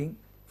on heating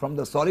from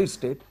the solid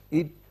state,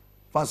 it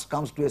first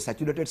comes to a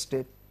saturated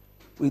state.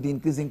 With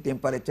increasing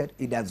temperature,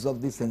 it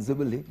absorbs the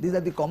sensible heat. These are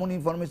the common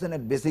information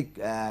at basic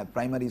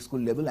primary school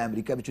level. I am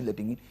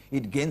recapitulating it.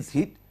 It gains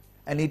heat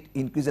and it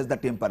increases the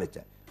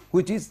temperature,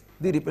 which is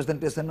the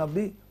representation of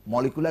the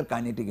molecular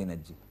kinetic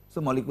energy. So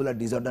molecular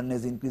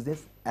disorderness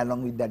increases,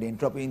 along with that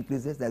entropy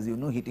increases. As you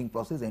know, heating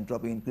process,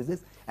 entropy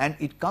increases, and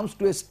it comes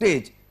to a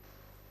stage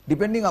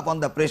depending upon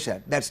the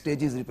pressure. That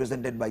stage is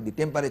represented by the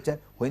temperature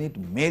when it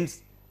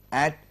melts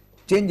at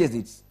changes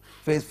its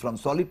phase from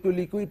solid to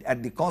liquid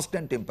at the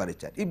constant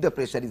temperature. If the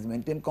pressure is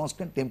maintained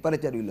constant,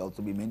 temperature will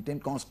also be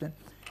maintained constant,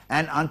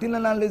 and until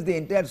and unless the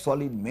entire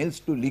solid melts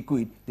to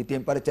liquid, the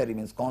temperature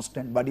remains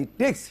constant, but it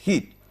takes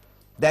heat.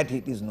 That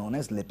heat is known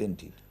as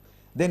latent heat.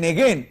 Then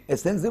again a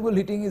sensible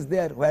heating is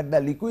there, where the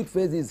liquid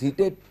phase is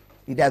heated,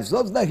 it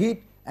absorbs the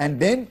heat,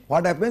 and then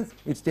what happens?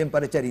 Its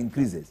temperature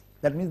increases.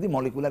 That means the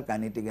molecular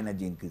kinetic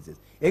energy increases.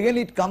 Again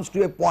it comes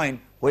to a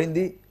point when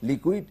the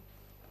liquid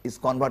is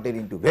converted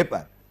into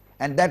vapor,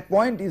 and that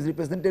point is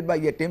represented by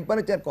a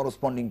temperature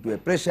corresponding to a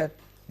pressure.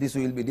 This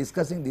we will be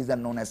discussing. These are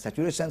known as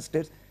saturation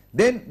states.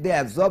 Then they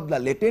absorb the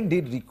latent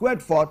heat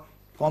required for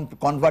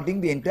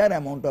converting the entire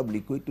amount of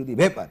liquid to the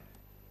vapor.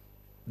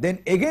 Then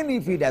again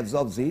if it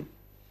absorbs it,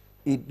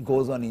 it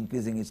goes on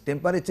increasing its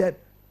temperature.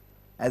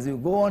 As you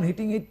go on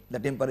heating it, the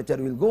temperature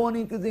will go on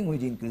increasing,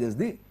 which increases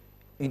the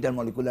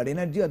intermolecular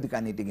energy or the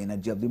kinetic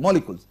energy of the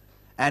molecules.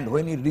 And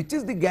when it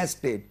reaches the gas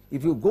state,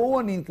 if you go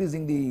on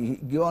increasing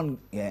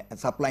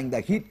supplying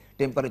the heat,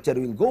 temperature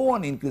will go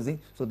on increasing,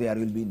 so there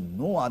will be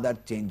no other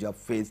change of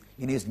phase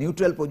in its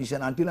neutral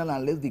position until and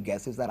unless the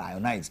gases are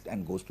ionized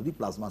and goes to the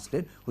plasma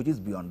state, which is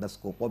beyond the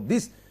scope of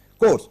this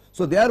course.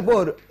 So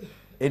therefore,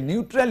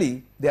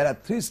 neutrally there are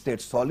three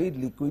states: solid,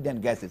 liquid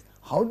and gases.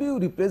 How do you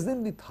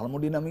represent the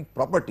thermodynamic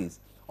properties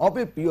of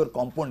a pure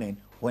component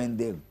when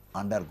they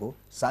undergo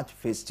such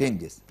phase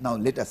changes? Now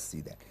let us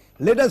see that.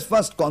 Let us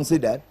first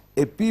consider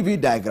a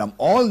PV diagram.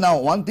 Now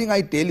one thing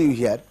I tell you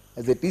here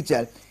as a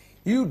teacher,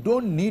 you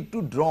don't need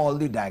to draw all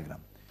the diagram.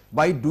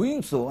 By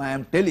doing so, I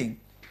am telling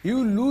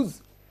you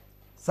lose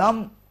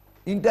some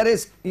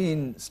interest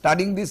in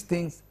studying these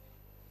things,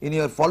 in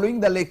your following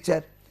the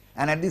lecture,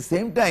 and at the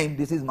same time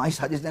this is my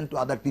suggestion to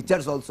other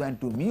teachers also and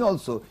to me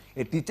also.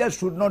 A teacher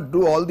should not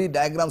do all the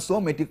diagrams so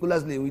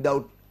meticulously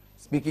without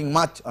speaking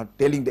much or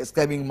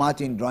describing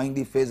much in drawing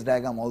the phase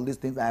diagram, all these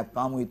things. I have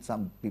come with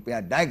some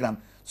prepared diagram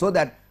so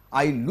that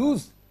I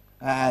lose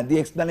the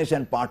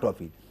explanation part of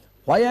it.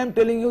 Why I am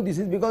telling you this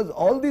is because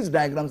all these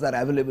diagrams are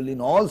available in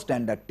all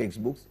standard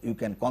textbooks. You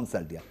can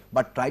consult here,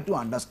 but try to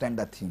understand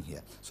the thing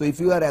here. So if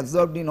you are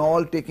absorbed in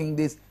all taking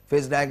this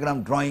phase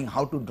diagram, drawing,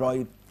 how to draw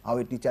it, how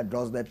a teacher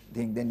draws that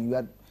thing, then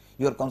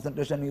your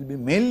concentration will be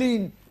mainly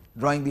in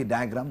drawing the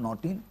diagram,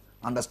 not in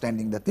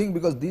understanding the thing,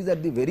 because these are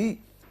the very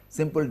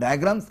simple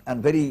diagrams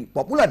and very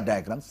popular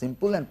diagrams,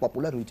 simple and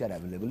popular, which are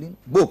available in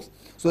books.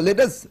 So let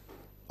us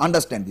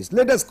understand this.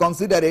 Let us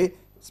consider a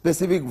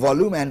specific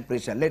volume and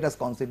pressure. Let us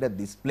consider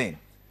this plane,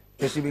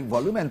 specific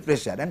volume and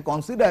pressure, and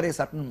consider a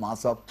certain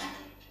mass of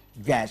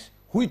gas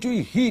which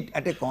we heat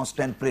at a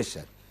constant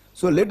pressure.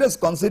 So let us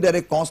consider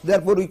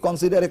therefore we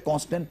consider a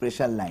constant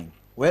pressure line.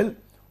 Well,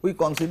 we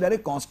consider a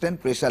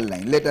constant pressure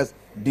line. Let us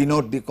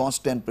denote the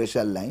constant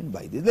pressure line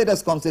by this. Let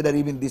us consider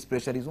even this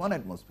pressure is 1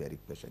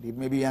 atmospheric pressure. It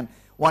may be an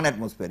 1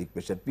 atmospheric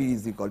pressure. P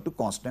is equal to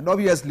constant.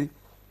 Obviously,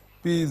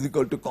 P is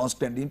equal to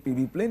constant in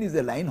PV plane is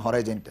a line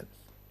horizontal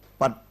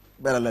but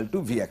parallel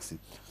to V axis.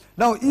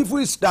 Now if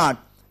we start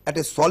at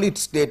a solid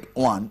state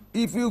 1,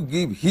 if you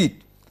give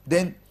heat,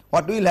 then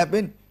what will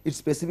happen? Its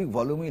specific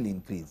volume will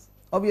increase.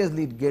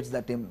 Obviously it gets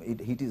that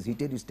heat is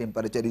heated, its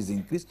temperature is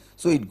increased,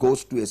 so it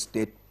goes to a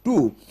state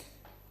 2.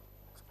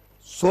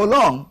 So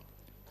long,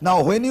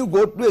 now when you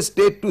go to a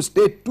state 2,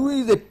 state 2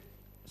 is a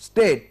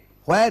state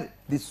where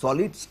the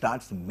solid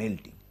starts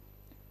melting.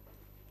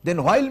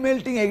 Then while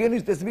melting, again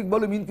its specific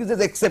volume increases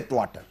except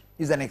water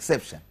is an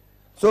exception.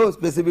 So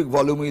specific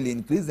volume will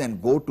increase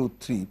and go to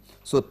 3.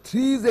 So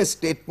 3 is a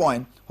state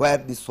point where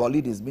the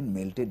solid has been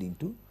melted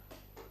into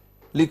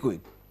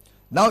liquid.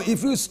 Now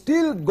if you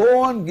still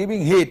go on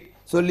giving heat,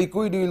 so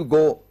liquid will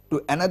go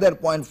to another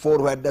point 4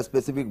 where the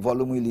specific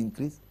volume will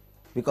increase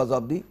because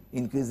of the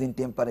increase in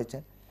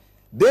temperature.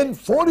 Then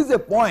 4 is a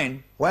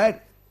point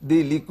where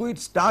the liquid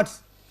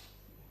starts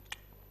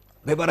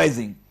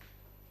vaporizing,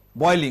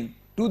 boiling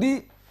to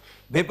the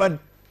vapor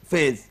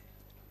phase,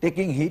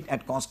 taking heat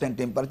at constant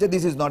temperature.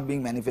 This is not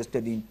being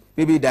manifested in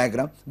PV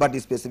diagram, but the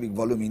specific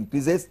volume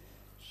increases.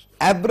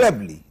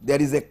 Abruptly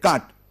there is a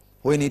cut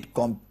when it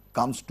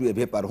comes to a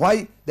vapor.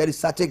 Why there is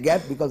such a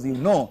gap? Because you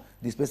know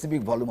the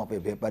specific volume of a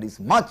vapor is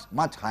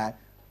much higher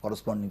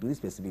corresponding to the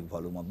specific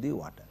volume of the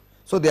water.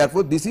 So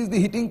therefore this is the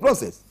heating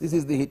process. This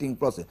is the heating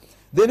process.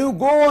 Then you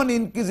go on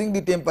increasing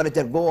the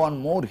temperature, go on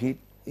more heat,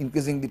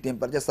 increasing the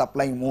temperature,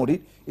 supplying more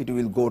heat, it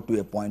will go to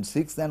a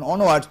 0.6 and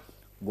onwards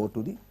go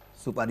to the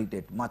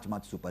superheated, much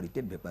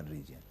superheated vapor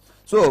region.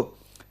 So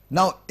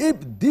now if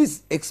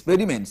these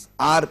experiments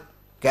are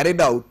carried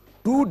out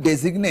to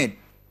designate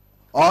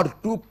or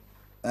to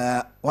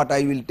what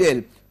I will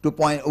tell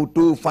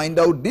to find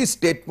out these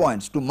state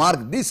points, to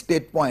mark these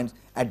state points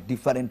at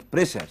different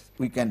pressures,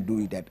 we can do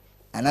it at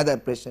another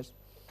pressures,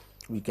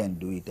 we can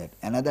do it at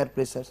another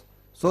pressures.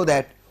 So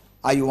that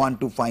I want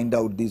to find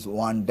out these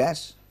 1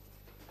 dash,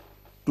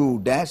 2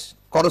 dash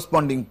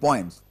corresponding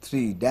points,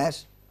 3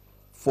 dash,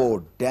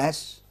 4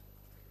 dash,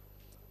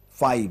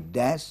 5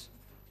 dash,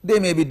 they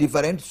may be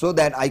different, so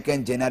that I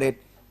can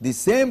generate the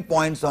same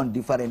points on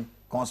different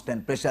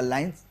constant pressure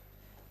lines.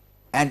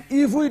 And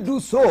if we do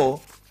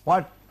so,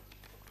 what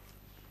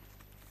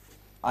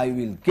I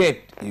will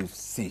get, you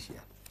see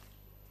here.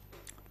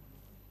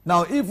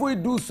 Now if we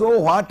do so,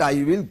 what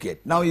I will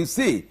get? Now you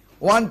see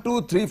 1,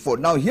 2, 3, 4.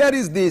 Now here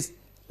is this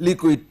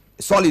liquid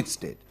solid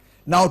state.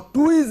 Now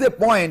 2 is a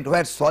point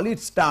where solid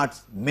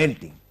starts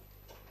melting,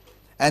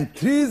 and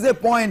 3 is a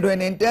point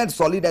when entire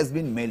solid has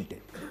been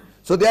melted.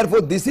 So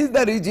therefore this is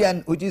the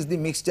region which is the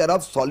mixture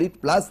of solid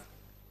plus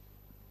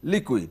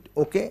liquid.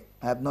 Okay,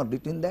 I have not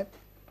written that.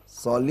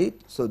 Solid,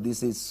 so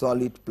this is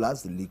solid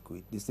plus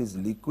liquid. This is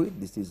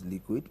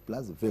liquid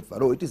plus vapor.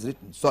 Oh, it is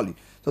written solid.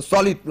 So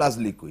solid plus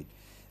liquid.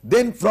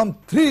 Then from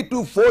 3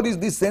 to 4 is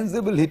the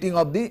sensible heating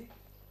of the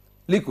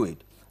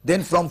liquid.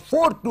 Then from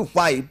 4 to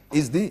 5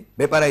 is the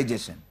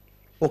vaporization.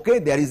 Okay,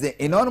 there is an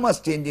enormous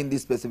change in the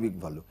specific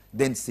volume.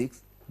 Then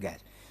 6, gas.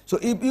 So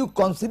if you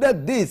consider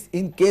this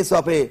in case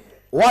of a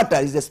water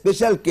is a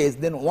special case,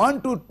 then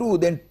 1 to 2,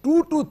 then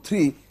 2 to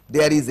 3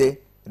 there is a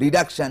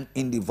reduction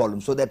in the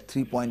volume. So that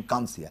 3 point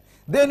comes here.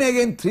 Then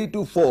again 3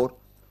 to 4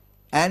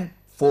 and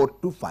 4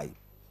 to 5.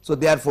 So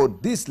therefore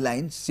this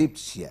line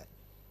shifts here.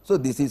 So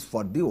this is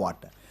for the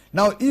water.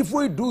 Now if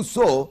we do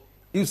so,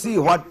 you see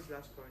what,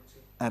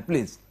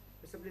 please.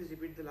 Sir, please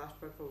repeat the last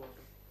part for water.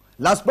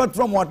 Last part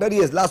from water,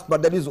 yes, last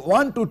part, that is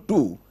 1 to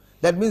 2,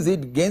 that means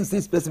it gains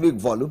the specific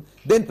volume,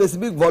 then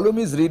specific volume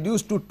is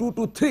reduced to 2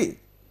 to 3,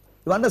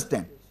 you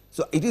understand?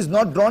 So it is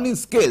not drawn in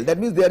scale, that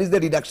means there is the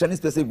reduction in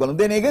specific volume,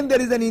 then again there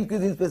is an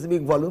increase in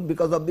specific volume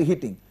because of the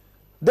heating,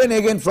 then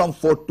again from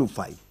 4 to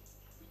 5.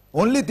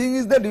 Only thing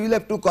is that we will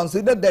have to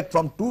consider that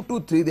from 2 to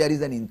 3 there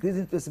is an increase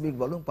in specific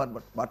volume,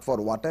 but for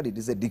water it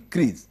is a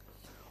decrease.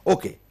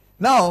 Okay.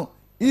 Now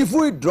if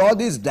we draw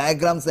these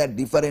diagrams at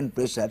different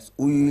pressures,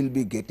 we will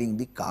be getting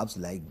the curves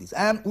like this.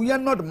 And we are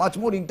not much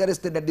more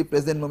interested at the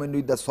present moment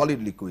with the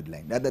solid liquid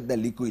line rather than the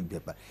liquid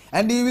vapor.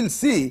 And you will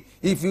see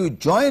if you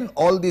join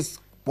all these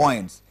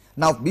points.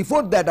 Now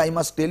before that I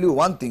must tell you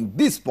one thing,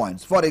 these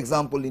points, for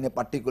example in a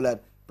particular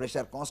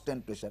pressure,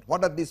 constant pressure,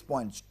 what are these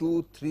points?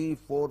 2, 3,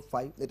 4,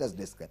 5, let us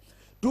describe.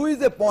 2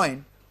 is a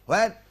point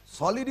where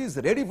solid is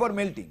ready for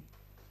melting.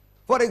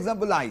 For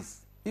example ice.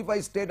 If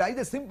I state ice,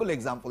 a simple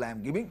example I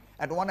am giving,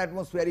 at 1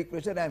 atmospheric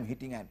pressure I am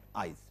heating at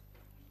ice.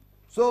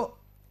 So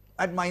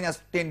at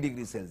minus 10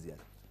 degrees Celsius.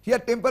 Here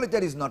temperature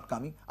is not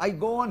coming. I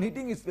go on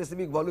heating, its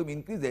specific volume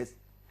increases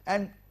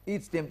and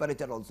its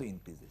temperature also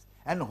increases.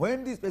 And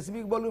when the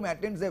specific volume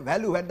attains a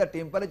value where the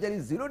temperature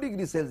is 0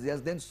 degrees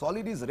Celsius, then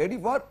solid is ready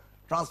for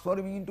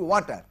transforming into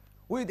water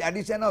with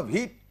addition of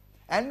heat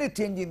and a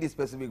change in the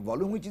specific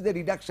volume, which is a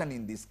reduction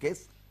in this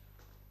case.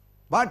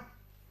 But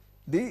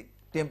the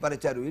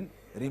temperature will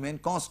remain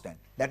constant,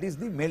 that is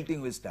the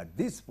melting will start.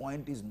 This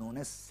point is known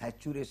as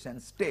saturation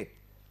state.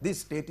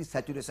 This state is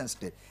saturation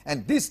state,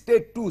 and this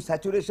state too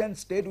saturation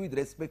state with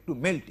respect to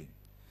melting.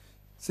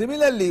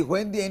 Similarly,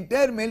 when the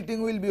entire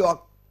melting will be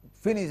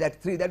finished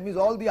at 3, that means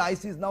all the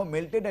ice is now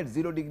melted at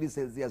 0 degrees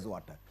Celsius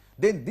water,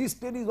 then this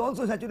state is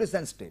also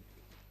saturation state.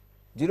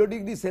 0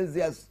 degrees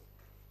Celsius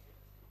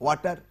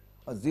water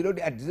or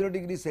at 0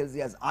 degrees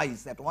Celsius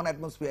ice at 1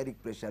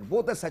 atmospheric pressure,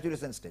 both are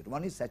saturation state.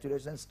 One is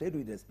saturation state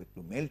with respect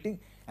to melting,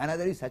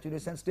 another is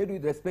saturation state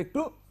with respect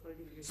to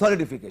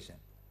solidification.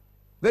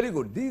 Very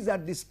good. These are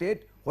the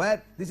state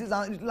where this is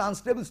a little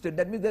unstable state,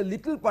 that means the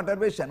little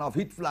perturbation of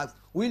heat flux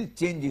will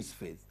change its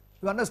phase.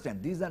 You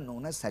understand? These are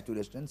known as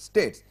saturation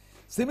states.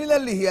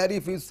 Similarly here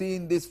if you see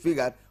in this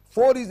figure,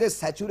 4 is a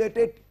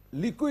saturated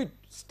liquid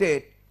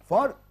state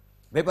for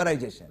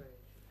vaporization.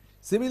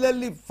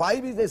 Similarly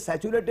 5 is a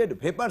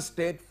saturated vapor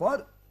state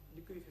for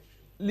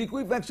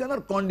liquefaction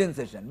or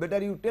condensation.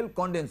 Better you tell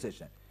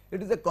condensation.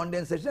 It is a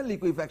condensation,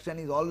 liquefaction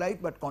is all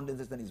right, but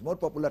condensation is more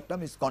popular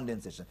term, is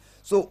condensation.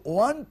 So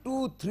 1,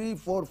 2, 3,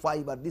 4,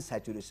 5 are the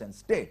saturation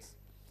states.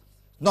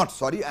 Not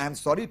sorry, I am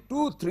sorry,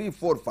 2, 3,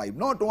 4, 5,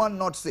 not 1,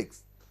 not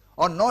 6,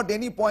 or not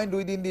any point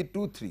within the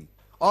 2, 3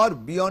 or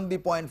beyond the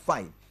point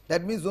 5.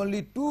 That means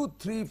only 2,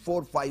 3,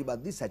 4, 5 are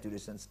the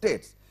saturation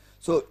states.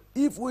 So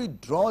if we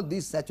draw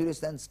these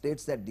saturation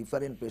states at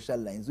different pressure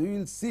lines, we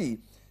will see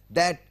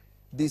that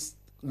this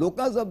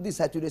locus of the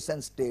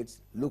saturation states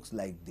looks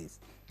like this.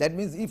 That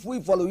means if we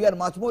follow, we are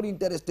much more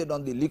interested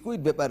on the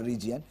liquid vapor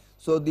region.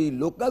 So the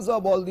locus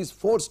of all these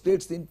 4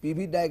 states in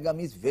PV diagram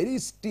is very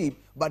steep,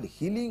 but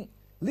healing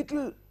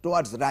little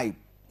towards right,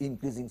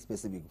 increasing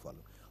specific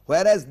volume.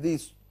 Whereas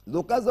the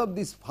locus of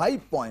these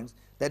 5 points,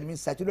 that means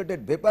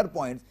saturated vapor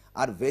points,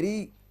 are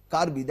very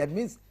curvy. That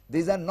means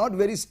these are not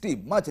very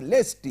steep, much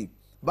less steep,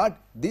 but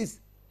this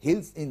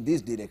hills in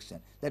this direction.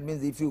 That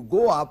means if you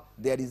go up,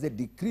 there is a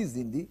decrease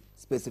in the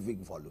specific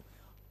volume.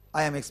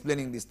 I am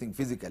explaining this thing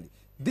physically.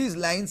 These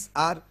lines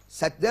are,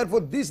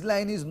 therefore this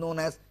line is known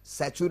as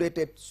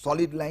saturated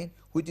solid line,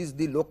 which is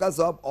the locus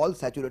of all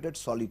saturated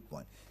solid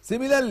point.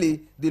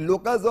 Similarly, the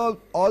locus of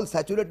all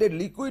saturated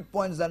liquid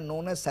points are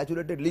known as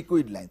saturated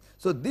liquid line.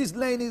 So this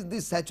line is the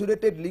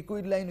saturated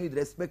liquid line with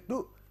respect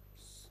to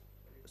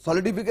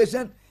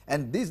solidification,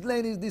 and this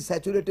line is the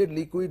saturated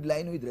liquid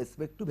line with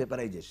respect to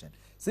vaporization.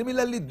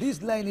 Similarly,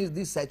 this line is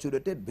the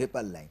saturated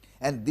vapor line,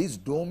 and this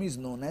dome is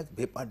known as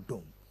vapor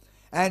dome.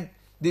 And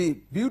the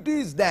beauty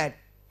is that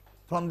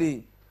from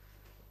the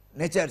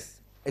nature's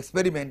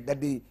experiment, that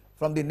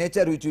from the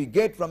nature which we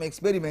get from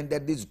experiment,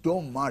 that this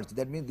dome merge,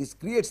 that means this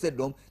creates a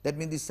dome, that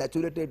means the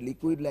saturated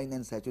liquid line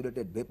and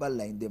saturated vapor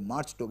line, they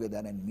merge together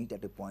and meet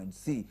at a point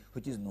C,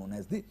 which is known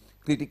as the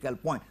critical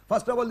point.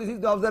 First of all, this is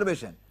the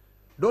observation.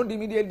 Don't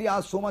immediately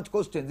ask so much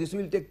questions. This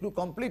will take 2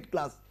 complete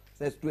class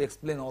to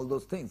explain all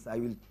those things. I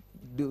will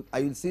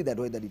I will see that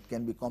whether it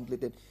can be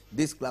completed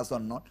this class or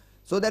not.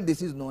 So that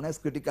this is known as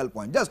critical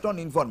point, just on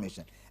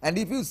information. And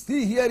if you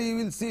see here, you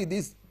will see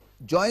this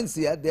joins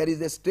here, there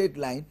is a straight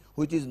line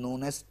which is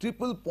known as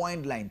triple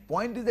point line.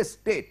 Point is a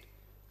state.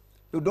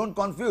 You don't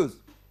confuse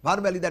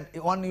verbally that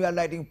when you are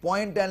writing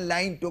point and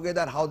line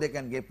together, how they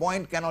can get.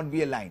 Point cannot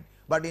be a line.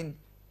 But in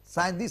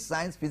science, this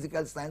science,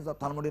 physical science or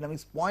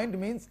thermodynamics, point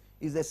means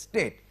is a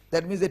state.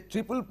 That means a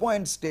triple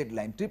point state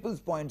line, triple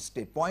point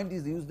state. Point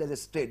is used as a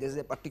state, there is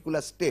a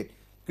particular state,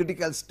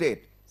 critical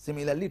state.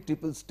 Similarly,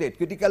 triple state.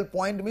 Critical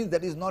point means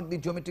that is not the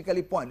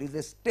geometrically point, it is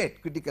a state,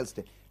 critical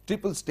state.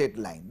 Triple state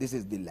line, this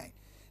is the line.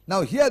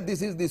 Now here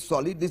this is the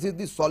solid, this is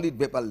the solid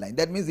vapor line.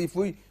 That means if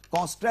we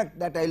construct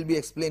that, I will be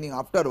explaining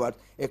afterwards,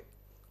 a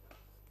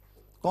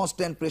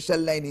constant pressure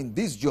line in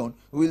this zone,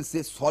 we will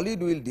say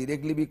solid will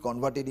directly be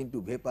converted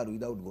into vapor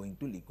without going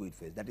to liquid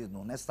phase. That is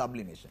known as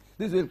sublimation.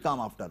 This will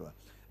come afterwards.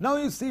 Now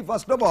you see,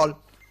 first of all,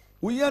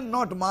 we are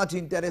not much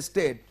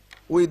interested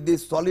with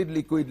this solid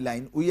liquid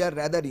line. We are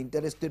rather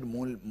interested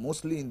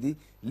mostly in the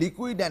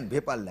liquid and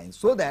vapor line.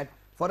 So that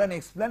for an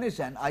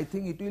explanation, I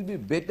think it will be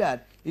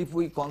better if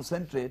we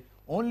concentrate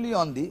only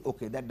on the,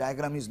 okay, that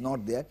diagram is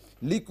not there,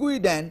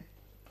 liquid and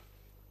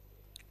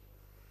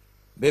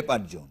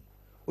vapor zone.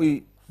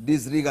 We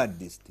disregard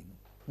this thing.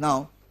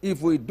 Now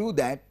if we do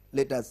that,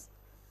 let us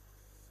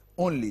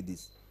only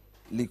this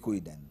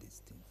liquid and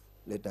this thing.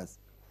 Let us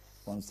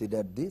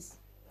consider this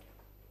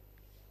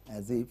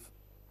as if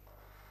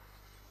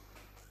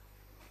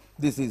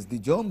this is the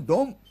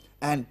dome,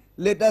 and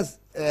let us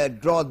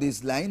draw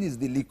this line is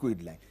the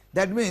liquid line.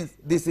 That means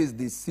this is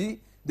the C,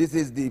 this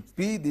is the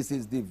P, this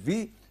is the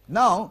V.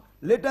 Now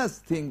let us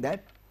think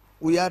that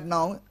we are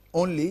now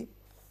only,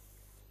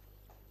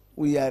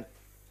 we are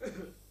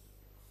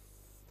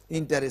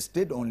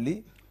interested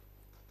only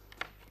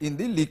in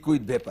the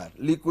liquid vapor,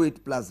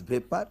 liquid plus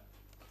vapor,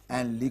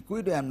 and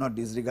liquid, I am not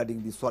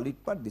disregarding the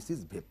solid part, this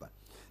is vapor.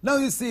 Now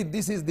you see,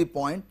 this is the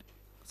point,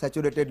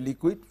 saturated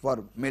liquid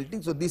for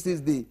melting. So this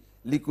is the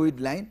liquid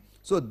line.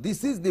 So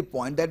this is the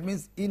point, that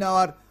means in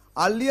our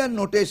earlier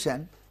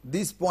notation,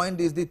 this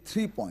point is the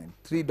 3 point,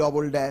 3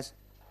 double dash,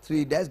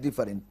 3 dash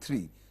different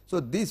 3. So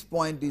this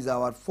point is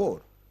our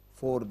 4,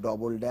 4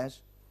 double dash,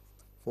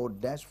 4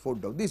 dash, 4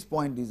 double. This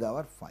point is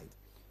our 5,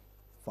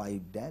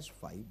 5 dash,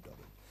 5 double.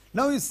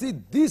 Now you see,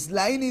 this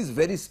line is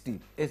very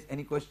steep. Yes,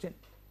 any question?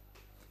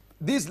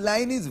 This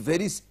line is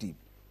very steep.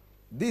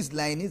 This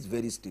line is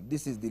very steep.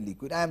 This is the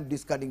liquid. I am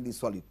discarding the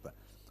solid part.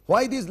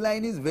 Why this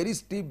line is very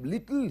steep?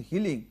 Little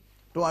healing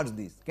towards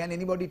this. Can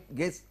anybody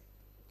guess?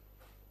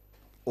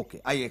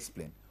 Okay, I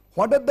explain.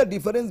 What are the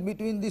difference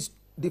between these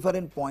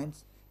different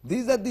points?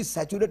 These are the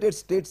saturated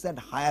states at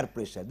higher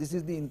pressure. This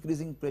is the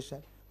increasing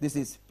pressure. This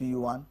is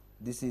P1,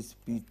 this is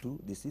P2,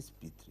 this is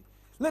P3.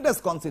 Let us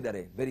consider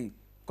a very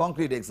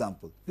concrete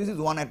example. This is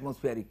 1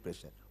 atmospheric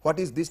pressure. What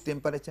is this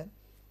temperature?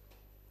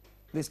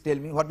 Please tell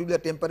me, what will be the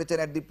temperature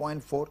at the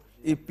point 4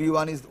 if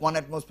P1 is 1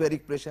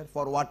 atmospheric pressure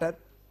for water?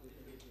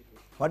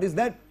 What is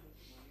that?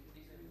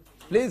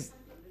 Please,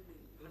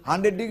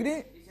 100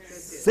 degree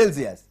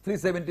Celsius,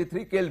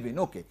 373 Kelvin,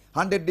 okay,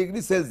 100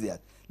 degrees Celsius.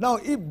 Now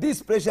if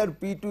this pressure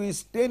P2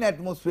 is 10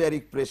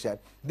 atmospheric pressure,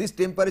 this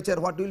temperature,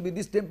 what will be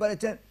this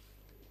temperature?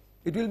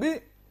 It will be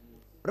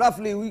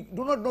roughly, we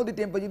do not know the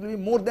temperature, it will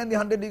be more than the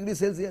 100 degrees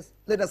Celsius.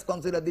 Let us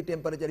consider the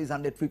temperature is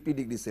 150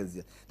 degrees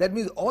Celsius. That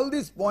means all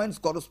these points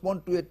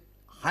correspond to a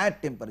higher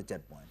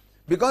temperature point,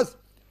 because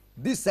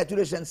these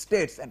saturation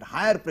states at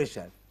higher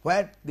pressure,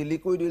 where the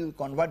liquid will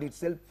convert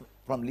itself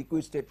from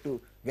liquid state to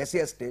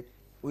gaseous state,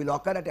 will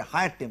occur at a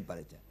higher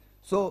temperature.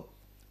 So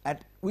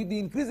with the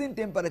increase in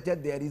temperature,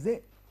 there is a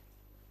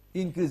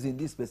increase in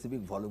the specific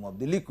volume of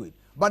the liquid.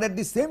 But at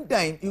the same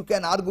time, you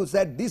can argue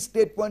that this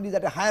state point is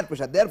at a higher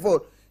pressure.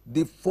 Therefore,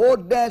 the 4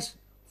 dash,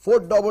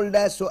 4 double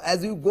dash, so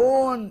as you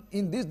go on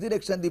in this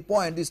direction,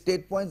 the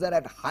state points are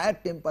at higher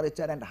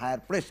temperature and higher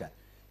pressure.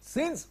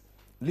 Since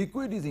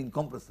liquid is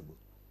incompressible,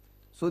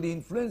 so the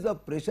influence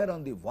of pressure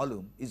on the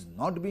volume is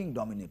not being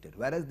dominated,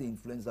 whereas the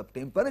influence of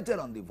temperature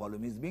on the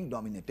volume is being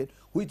dominated,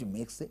 which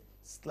makes a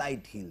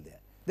slight heel there.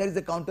 There is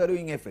a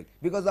counterweighing effect.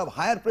 Because of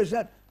higher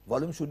pressure,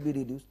 volume should be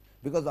reduced.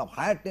 Because of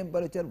higher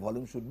temperature,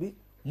 volume should be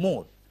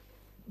more.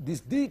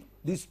 These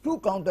two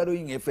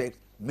counterweighing effects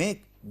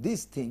make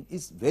this thing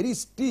is very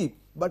steep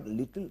but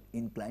little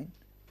inclined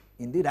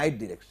in the right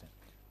direction.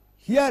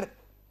 Here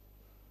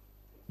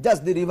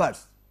just the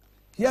reverse.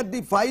 Here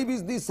the 5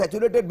 is the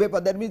saturated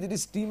vapor, that means it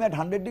is steam at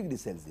 100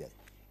 degrees Celsius.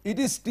 It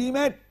is steam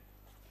at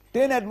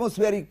 10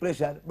 atmospheric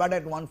pressure but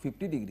at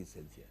 150 degrees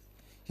Celsius.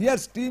 Here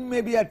steam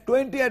may be at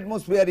 20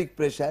 atmospheric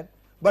pressure,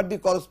 but the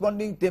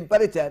corresponding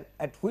temperature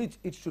at which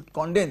it should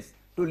condense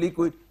to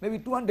liquid may be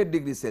 200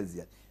 degrees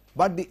Celsius.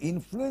 But the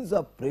influence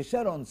of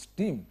pressure on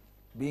steam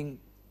being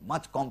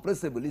much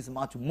compressible is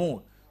much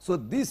more. So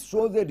this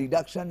shows a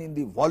reduction in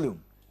the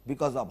volume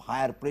because of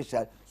higher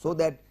pressure, so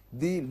that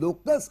the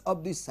locus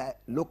of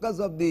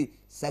the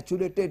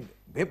saturated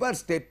vapor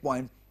state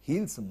point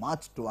heals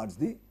much towards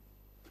the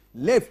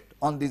left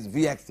on this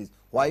v axis,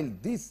 while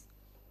this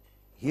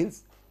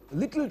heals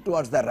little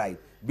towards the right.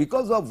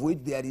 because of which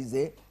there is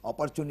a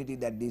opportunity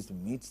that this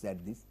meets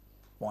at this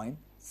point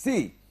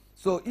C.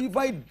 So, if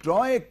I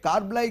draw a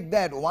curve like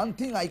that, one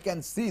thing I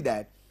can see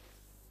that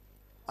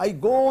I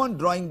go on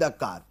drawing the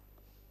curve.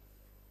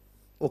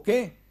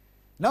 Okay.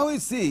 Now, we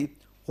see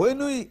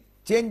when we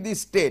change the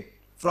state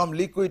from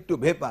liquid to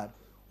vapor,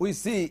 we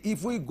see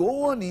if we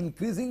go on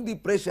increasing the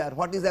pressure,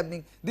 what is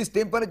happening? This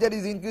temperature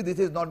is increased, this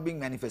is not being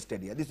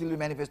manifested here. This will be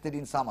manifested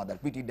in some other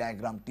PT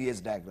diagram,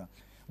 TS diagram.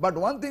 But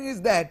one thing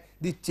is that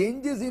the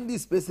changes in the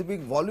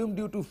specific volume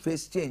due to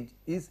phase change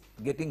is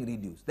getting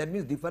reduced. That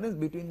means difference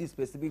between the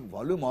specific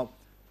volume of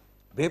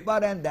vapor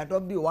and that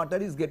of the water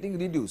is getting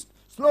reduced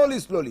slowly,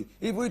 slowly.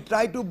 If we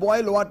try to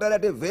boil water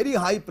at a very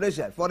high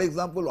pressure, for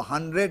example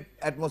 100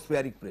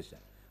 atmospheric pressure,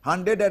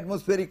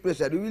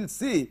 you will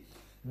see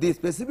the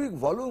specific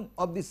volume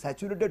of the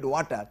saturated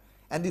water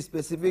and the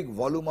specific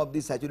volume of the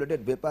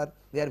saturated vapor,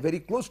 they are very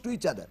close to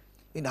each other.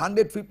 In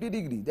 150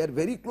 degree, they are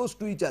very close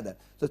to each other.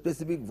 So,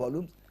 specific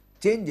volumes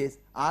changes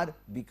are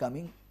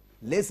becoming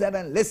lesser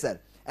and lesser.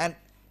 And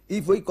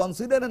if we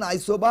consider an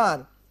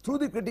isobar through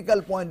the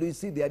critical point, we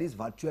see there is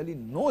virtually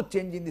no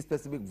change in the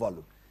specific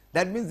volume.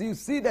 That means you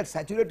see that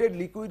saturated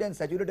liquid and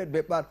saturated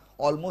vapor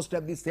almost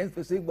have the same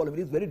specific volume.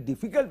 It is very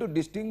difficult to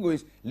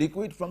distinguish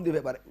liquid from the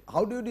vapor.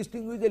 How do you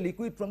distinguish a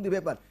liquid from the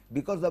vapor?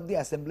 Because of the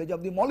assemblage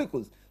of the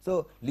molecules.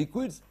 So,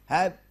 liquids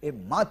have a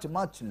much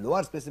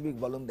lower specific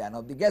volume than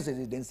of the gases.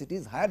 Its density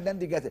is higher than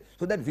the gases.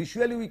 So, that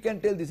visually we can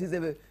tell this is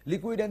a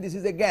liquid and this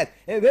is a gas.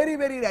 A very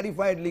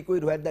rarefied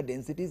liquid where the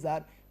densities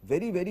are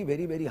very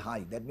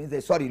high. That means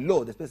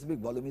low, the specific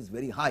volume is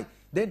very high.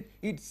 Then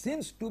it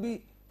seems to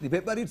be the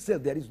vapor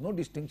itself, there is no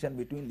distinction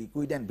between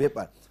liquid and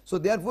vapor. So,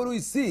 therefore, we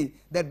see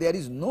that there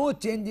is no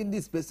change in the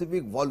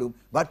specific volume,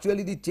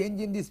 virtually the change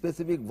in the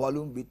specific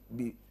volume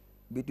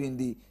between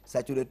the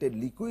saturated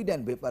liquid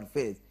and vapor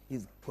phase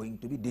is going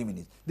to be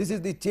diminished. This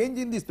is the change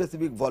in the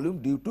specific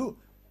volume due to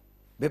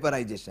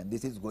vaporization,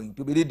 this is going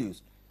to be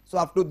reduced. So,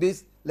 up to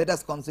this, let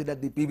us consider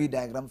the PV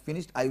diagram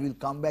finished. I will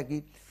come back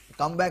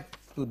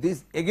to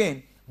this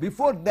again.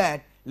 Before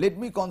that, let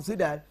me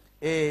consider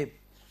a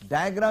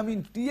diagram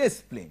in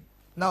TS plane.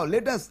 Now,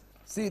 let us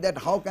see that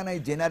how can I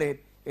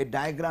generate a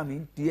diagram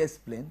in TS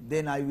plane,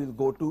 then I will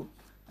go to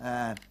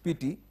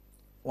PT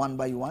one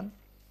by one.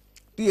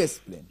 TS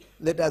plane.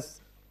 Let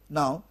us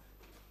now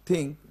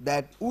think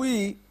that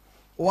we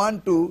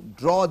want to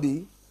draw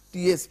the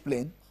TS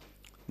plane,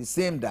 the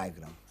same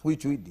diagram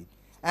which we did,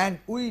 and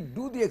we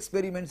do the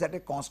experiments at a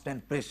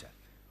constant pressure.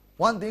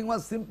 One thing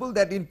was simple,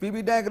 that in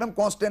PV diagram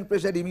constant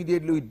pressure,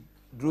 immediately we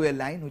drew a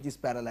line which is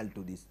parallel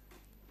to this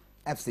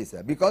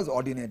abscissa because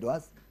ordinate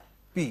was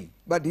P.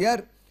 But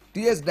here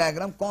TS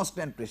diagram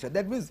constant pressure.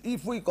 That means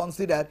if we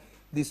consider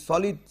the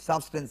solid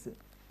substance,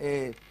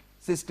 a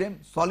system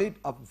solid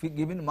of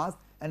given mass,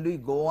 and we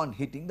go on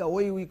heating, the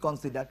way we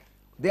consider,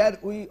 there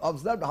we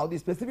observed how the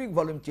specific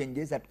volume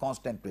changes at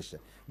constant pressure.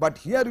 But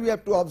here we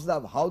have to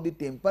observe how the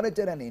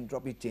temperature and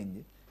entropy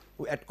changes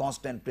at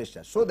constant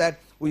pressure, so that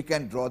we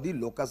can draw the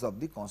locus of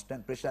the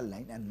constant pressure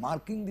line and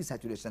marking the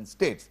saturation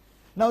states.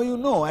 Now, you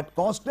know, at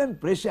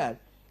constant pressure,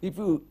 if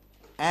you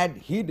add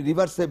heat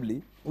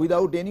reversibly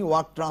without any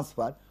work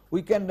transfer,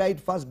 we can write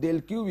first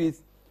del Q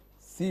is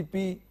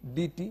Cp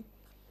dt,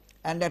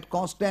 and at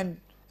constant,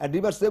 at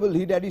reversible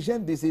heat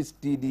addition, this is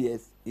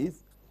Tds is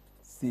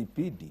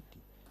Cp dt.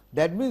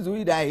 That means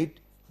we write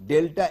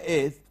delta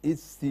S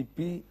is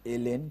Cp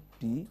ln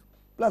T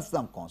plus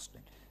some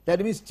constant. That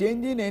means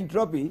change in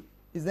entropy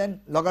is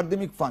an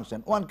logarithmic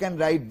function. One can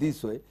write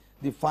this way,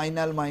 the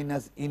final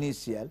minus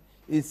initial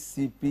is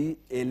Cp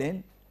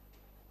ln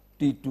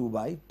T2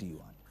 by T1.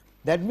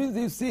 That means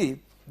you see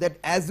that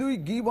as we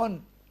give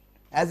on,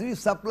 as we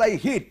supply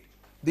heat,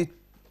 the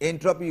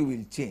entropy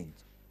will change,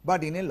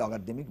 but in a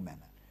logarithmic manner.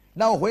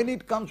 Now, when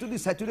it comes to the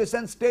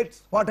saturation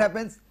states, what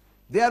happens?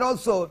 There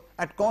also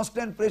at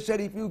constant pressure,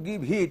 if you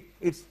give heat,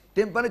 its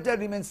temperature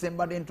remains same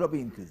but entropy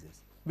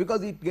increases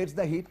because it gets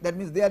the heat. That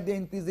means there the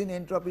increase in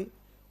entropy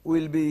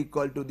will be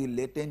equal to the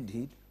latent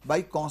heat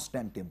by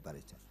constant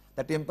temperature,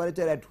 the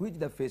temperature at which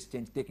the phase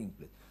change taking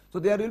place. So,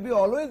 there will be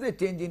always a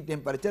change in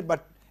temperature,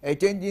 but a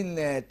change in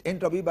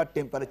entropy, but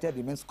temperature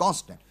remains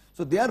constant.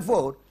 So,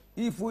 therefore,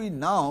 if we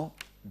now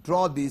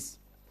draw this,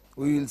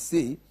 we will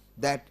see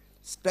that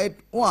state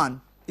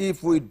 1,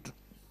 if we, this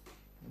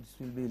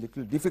will be a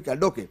little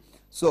difficult, okay.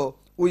 So,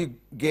 we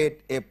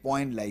get a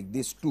point like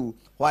this 2,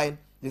 while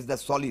this is the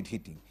solid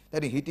heating,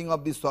 that is heating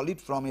of the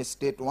solid from a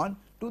state 1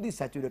 to the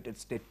saturated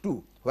state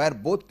 2, where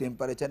both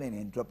temperature and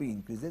entropy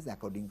increases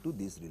according to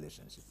this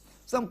relationship.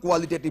 Some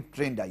qualitative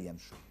trend I am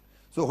showing.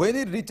 So, when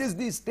it reaches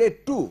the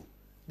state 2,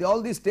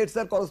 all these states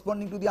are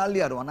corresponding to the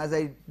earlier one, as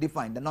I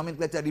defined, the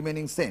nomenclature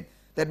remaining same.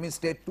 That means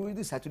state 2 is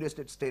the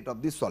saturated state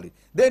of this solid.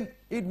 Then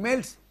it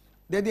melts,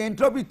 then the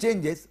entropy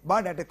changes,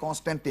 but at a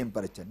constant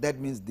temperature. That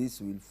means this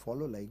will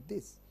follow like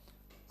this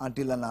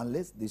until and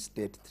unless this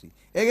state 3.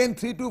 Again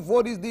 3 to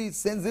 4 is the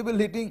sensible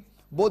heating,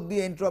 both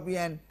the entropy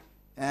and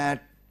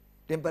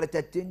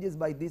temperature changes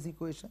by this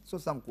equation. So,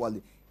 some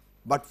quality.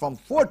 But from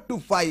 4 to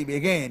 5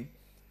 again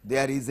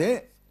there is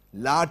a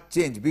large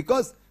change,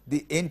 because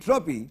the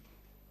entropy,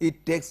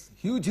 it takes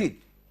huge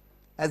heat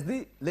as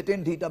the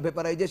latent heat of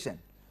vaporization.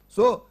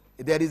 So,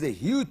 there is a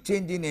huge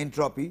change in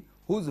entropy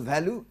whose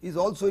value is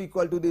also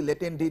equal to the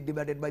latent heat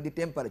divided by the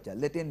temperature,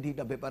 latent heat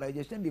of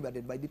vaporization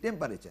divided by the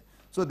temperature.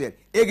 So, there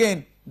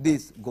again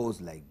this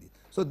goes like this.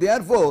 So,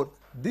 therefore,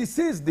 this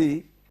is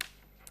the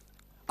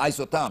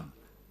isotherm.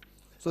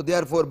 So,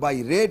 therefore,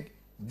 by red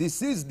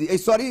this is the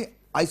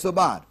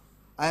isobar,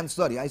 I am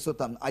sorry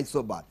isotherm,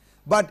 isobar,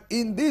 but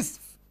in this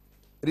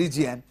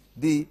region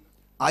the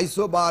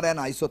isobar and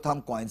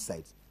isotherm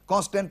coincides.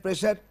 Constant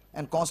pressure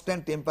and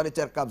constant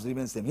temperature curves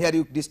remain same. Here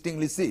you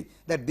distinctly see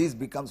that this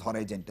becomes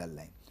horizontal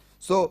line.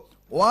 So,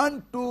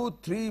 1, 2,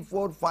 3,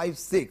 4, 5,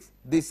 6,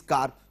 this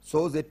curve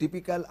shows a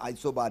typical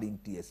isobar in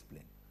TS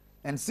plane.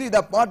 And see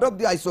the part of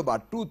the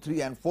isobar 2,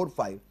 3 and 4,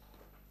 5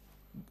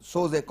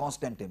 shows a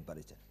constant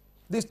temperature.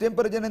 This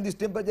temperature and this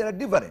temperature are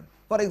different.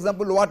 For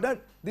example, water,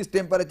 this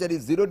temperature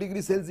is 0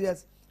 degree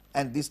Celsius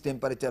and this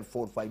temperature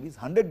 4, 5 is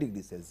 100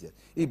 degree Celsius.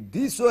 If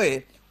this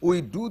way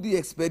we do the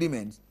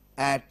experiments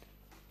at,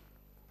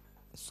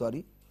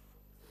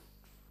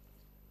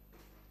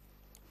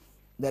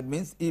 that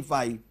means if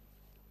I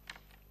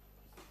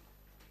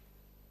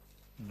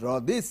draw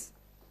this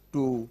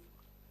 2,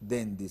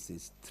 then this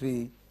is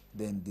 3,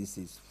 then this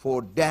is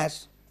 4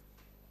 dash.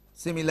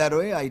 Similar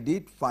way I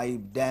did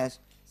 5 dash,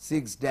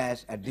 6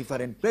 dash at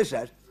different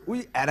pressures,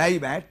 we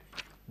arrive at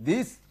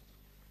this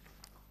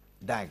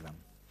diagram.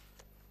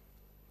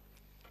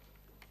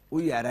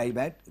 We arrive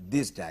at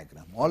this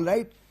diagram,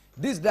 alright.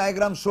 This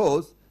diagram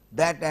shows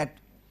that at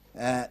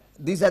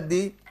these are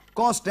the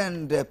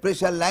constant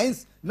pressure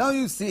lines. Now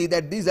you see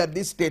that these are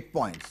the state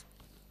points.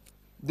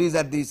 These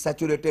are the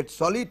saturated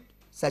solid,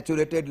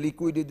 saturated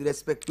liquid with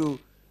respect to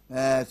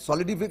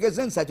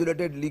solidification,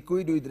 saturated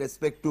liquid with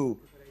respect to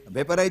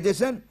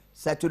vaporization,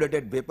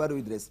 saturated vapor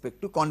with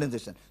respect to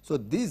condensation. So,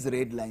 these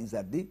red lines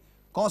are the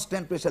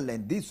constant pressure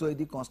line. This way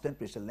the constant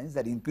pressure lines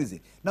are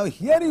increasing. Now,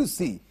 here you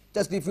see,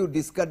 just if you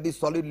discard the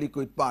solid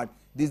liquid part,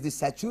 this is the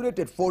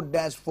saturated 4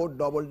 dash, 4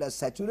 double dash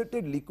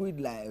saturated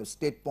liquid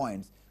state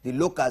points, the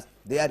locus,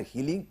 they are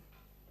healing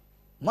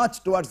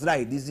much towards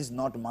right. This is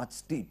not much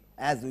steep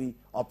as we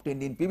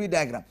obtained in PV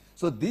diagram.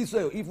 So, this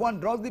way if one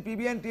draws the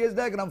PV and TS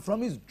diagram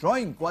from his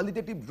drawing,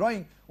 qualitative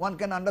drawing, one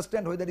can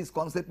understand whether his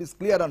concept is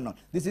clear or not.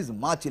 This is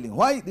much healing.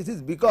 Why? This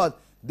is because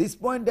this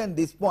point and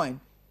this point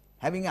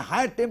having a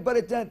higher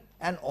temperature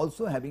and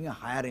also having a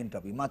higher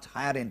entropy, much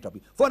higher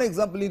entropy. For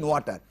example, in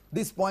water,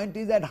 this point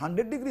is at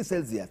 100 degrees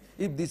Celsius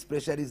if this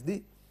pressure is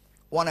the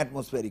 1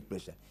 atmospheric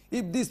pressure.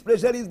 If this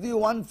pressure is the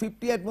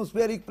 150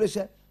 atmospheric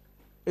pressure,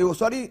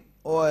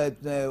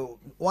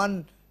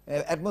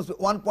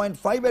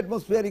 1.5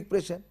 atmospheric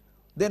pressure,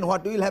 then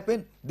what will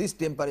happen? This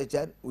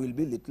temperature will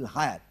be little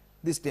higher.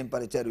 This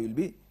temperature will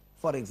be,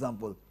 for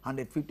example,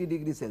 150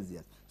 degrees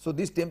Celsius. So,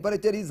 this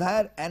temperature is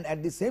higher and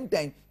at the same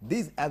time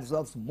this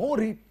absorbs more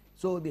heat.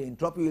 So, the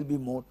entropy will be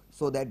more,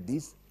 so that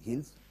this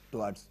heals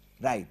towards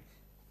right.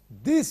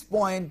 This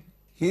point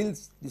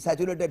heals, the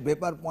saturated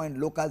vapor point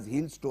locus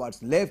heals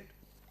towards left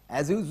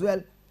as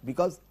usual,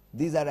 because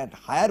these are at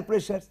higher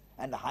pressures,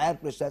 and higher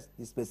pressures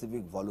the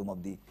specific volume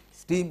of the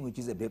steam which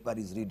is a vapor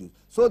is reduced.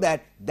 So,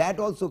 that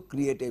also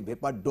create a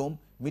vapor dome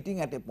meeting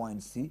at a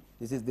point C.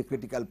 This is the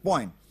critical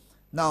point.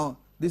 Now,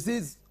 this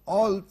is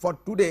all for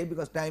today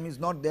because time is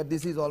not there.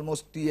 This is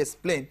almost TS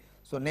plane.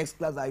 So, next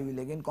class I will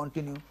again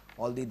continue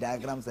all the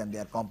diagrams and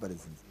their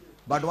comparisons.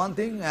 But one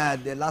thing,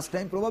 the last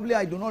time probably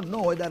I do not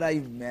know whether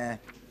I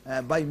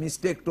by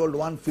mistake told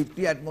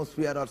 150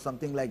 atmosphere or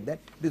something like that.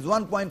 This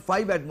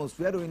 1.5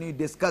 atmosphere, when we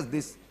discuss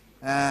this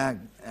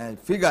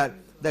figure,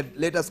 that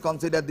let us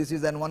consider this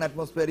is an 1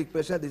 atmospheric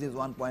pressure, this is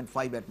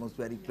 1.5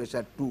 atmospheric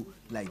pressure 2,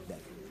 like that.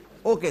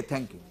 Okay,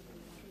 thank you.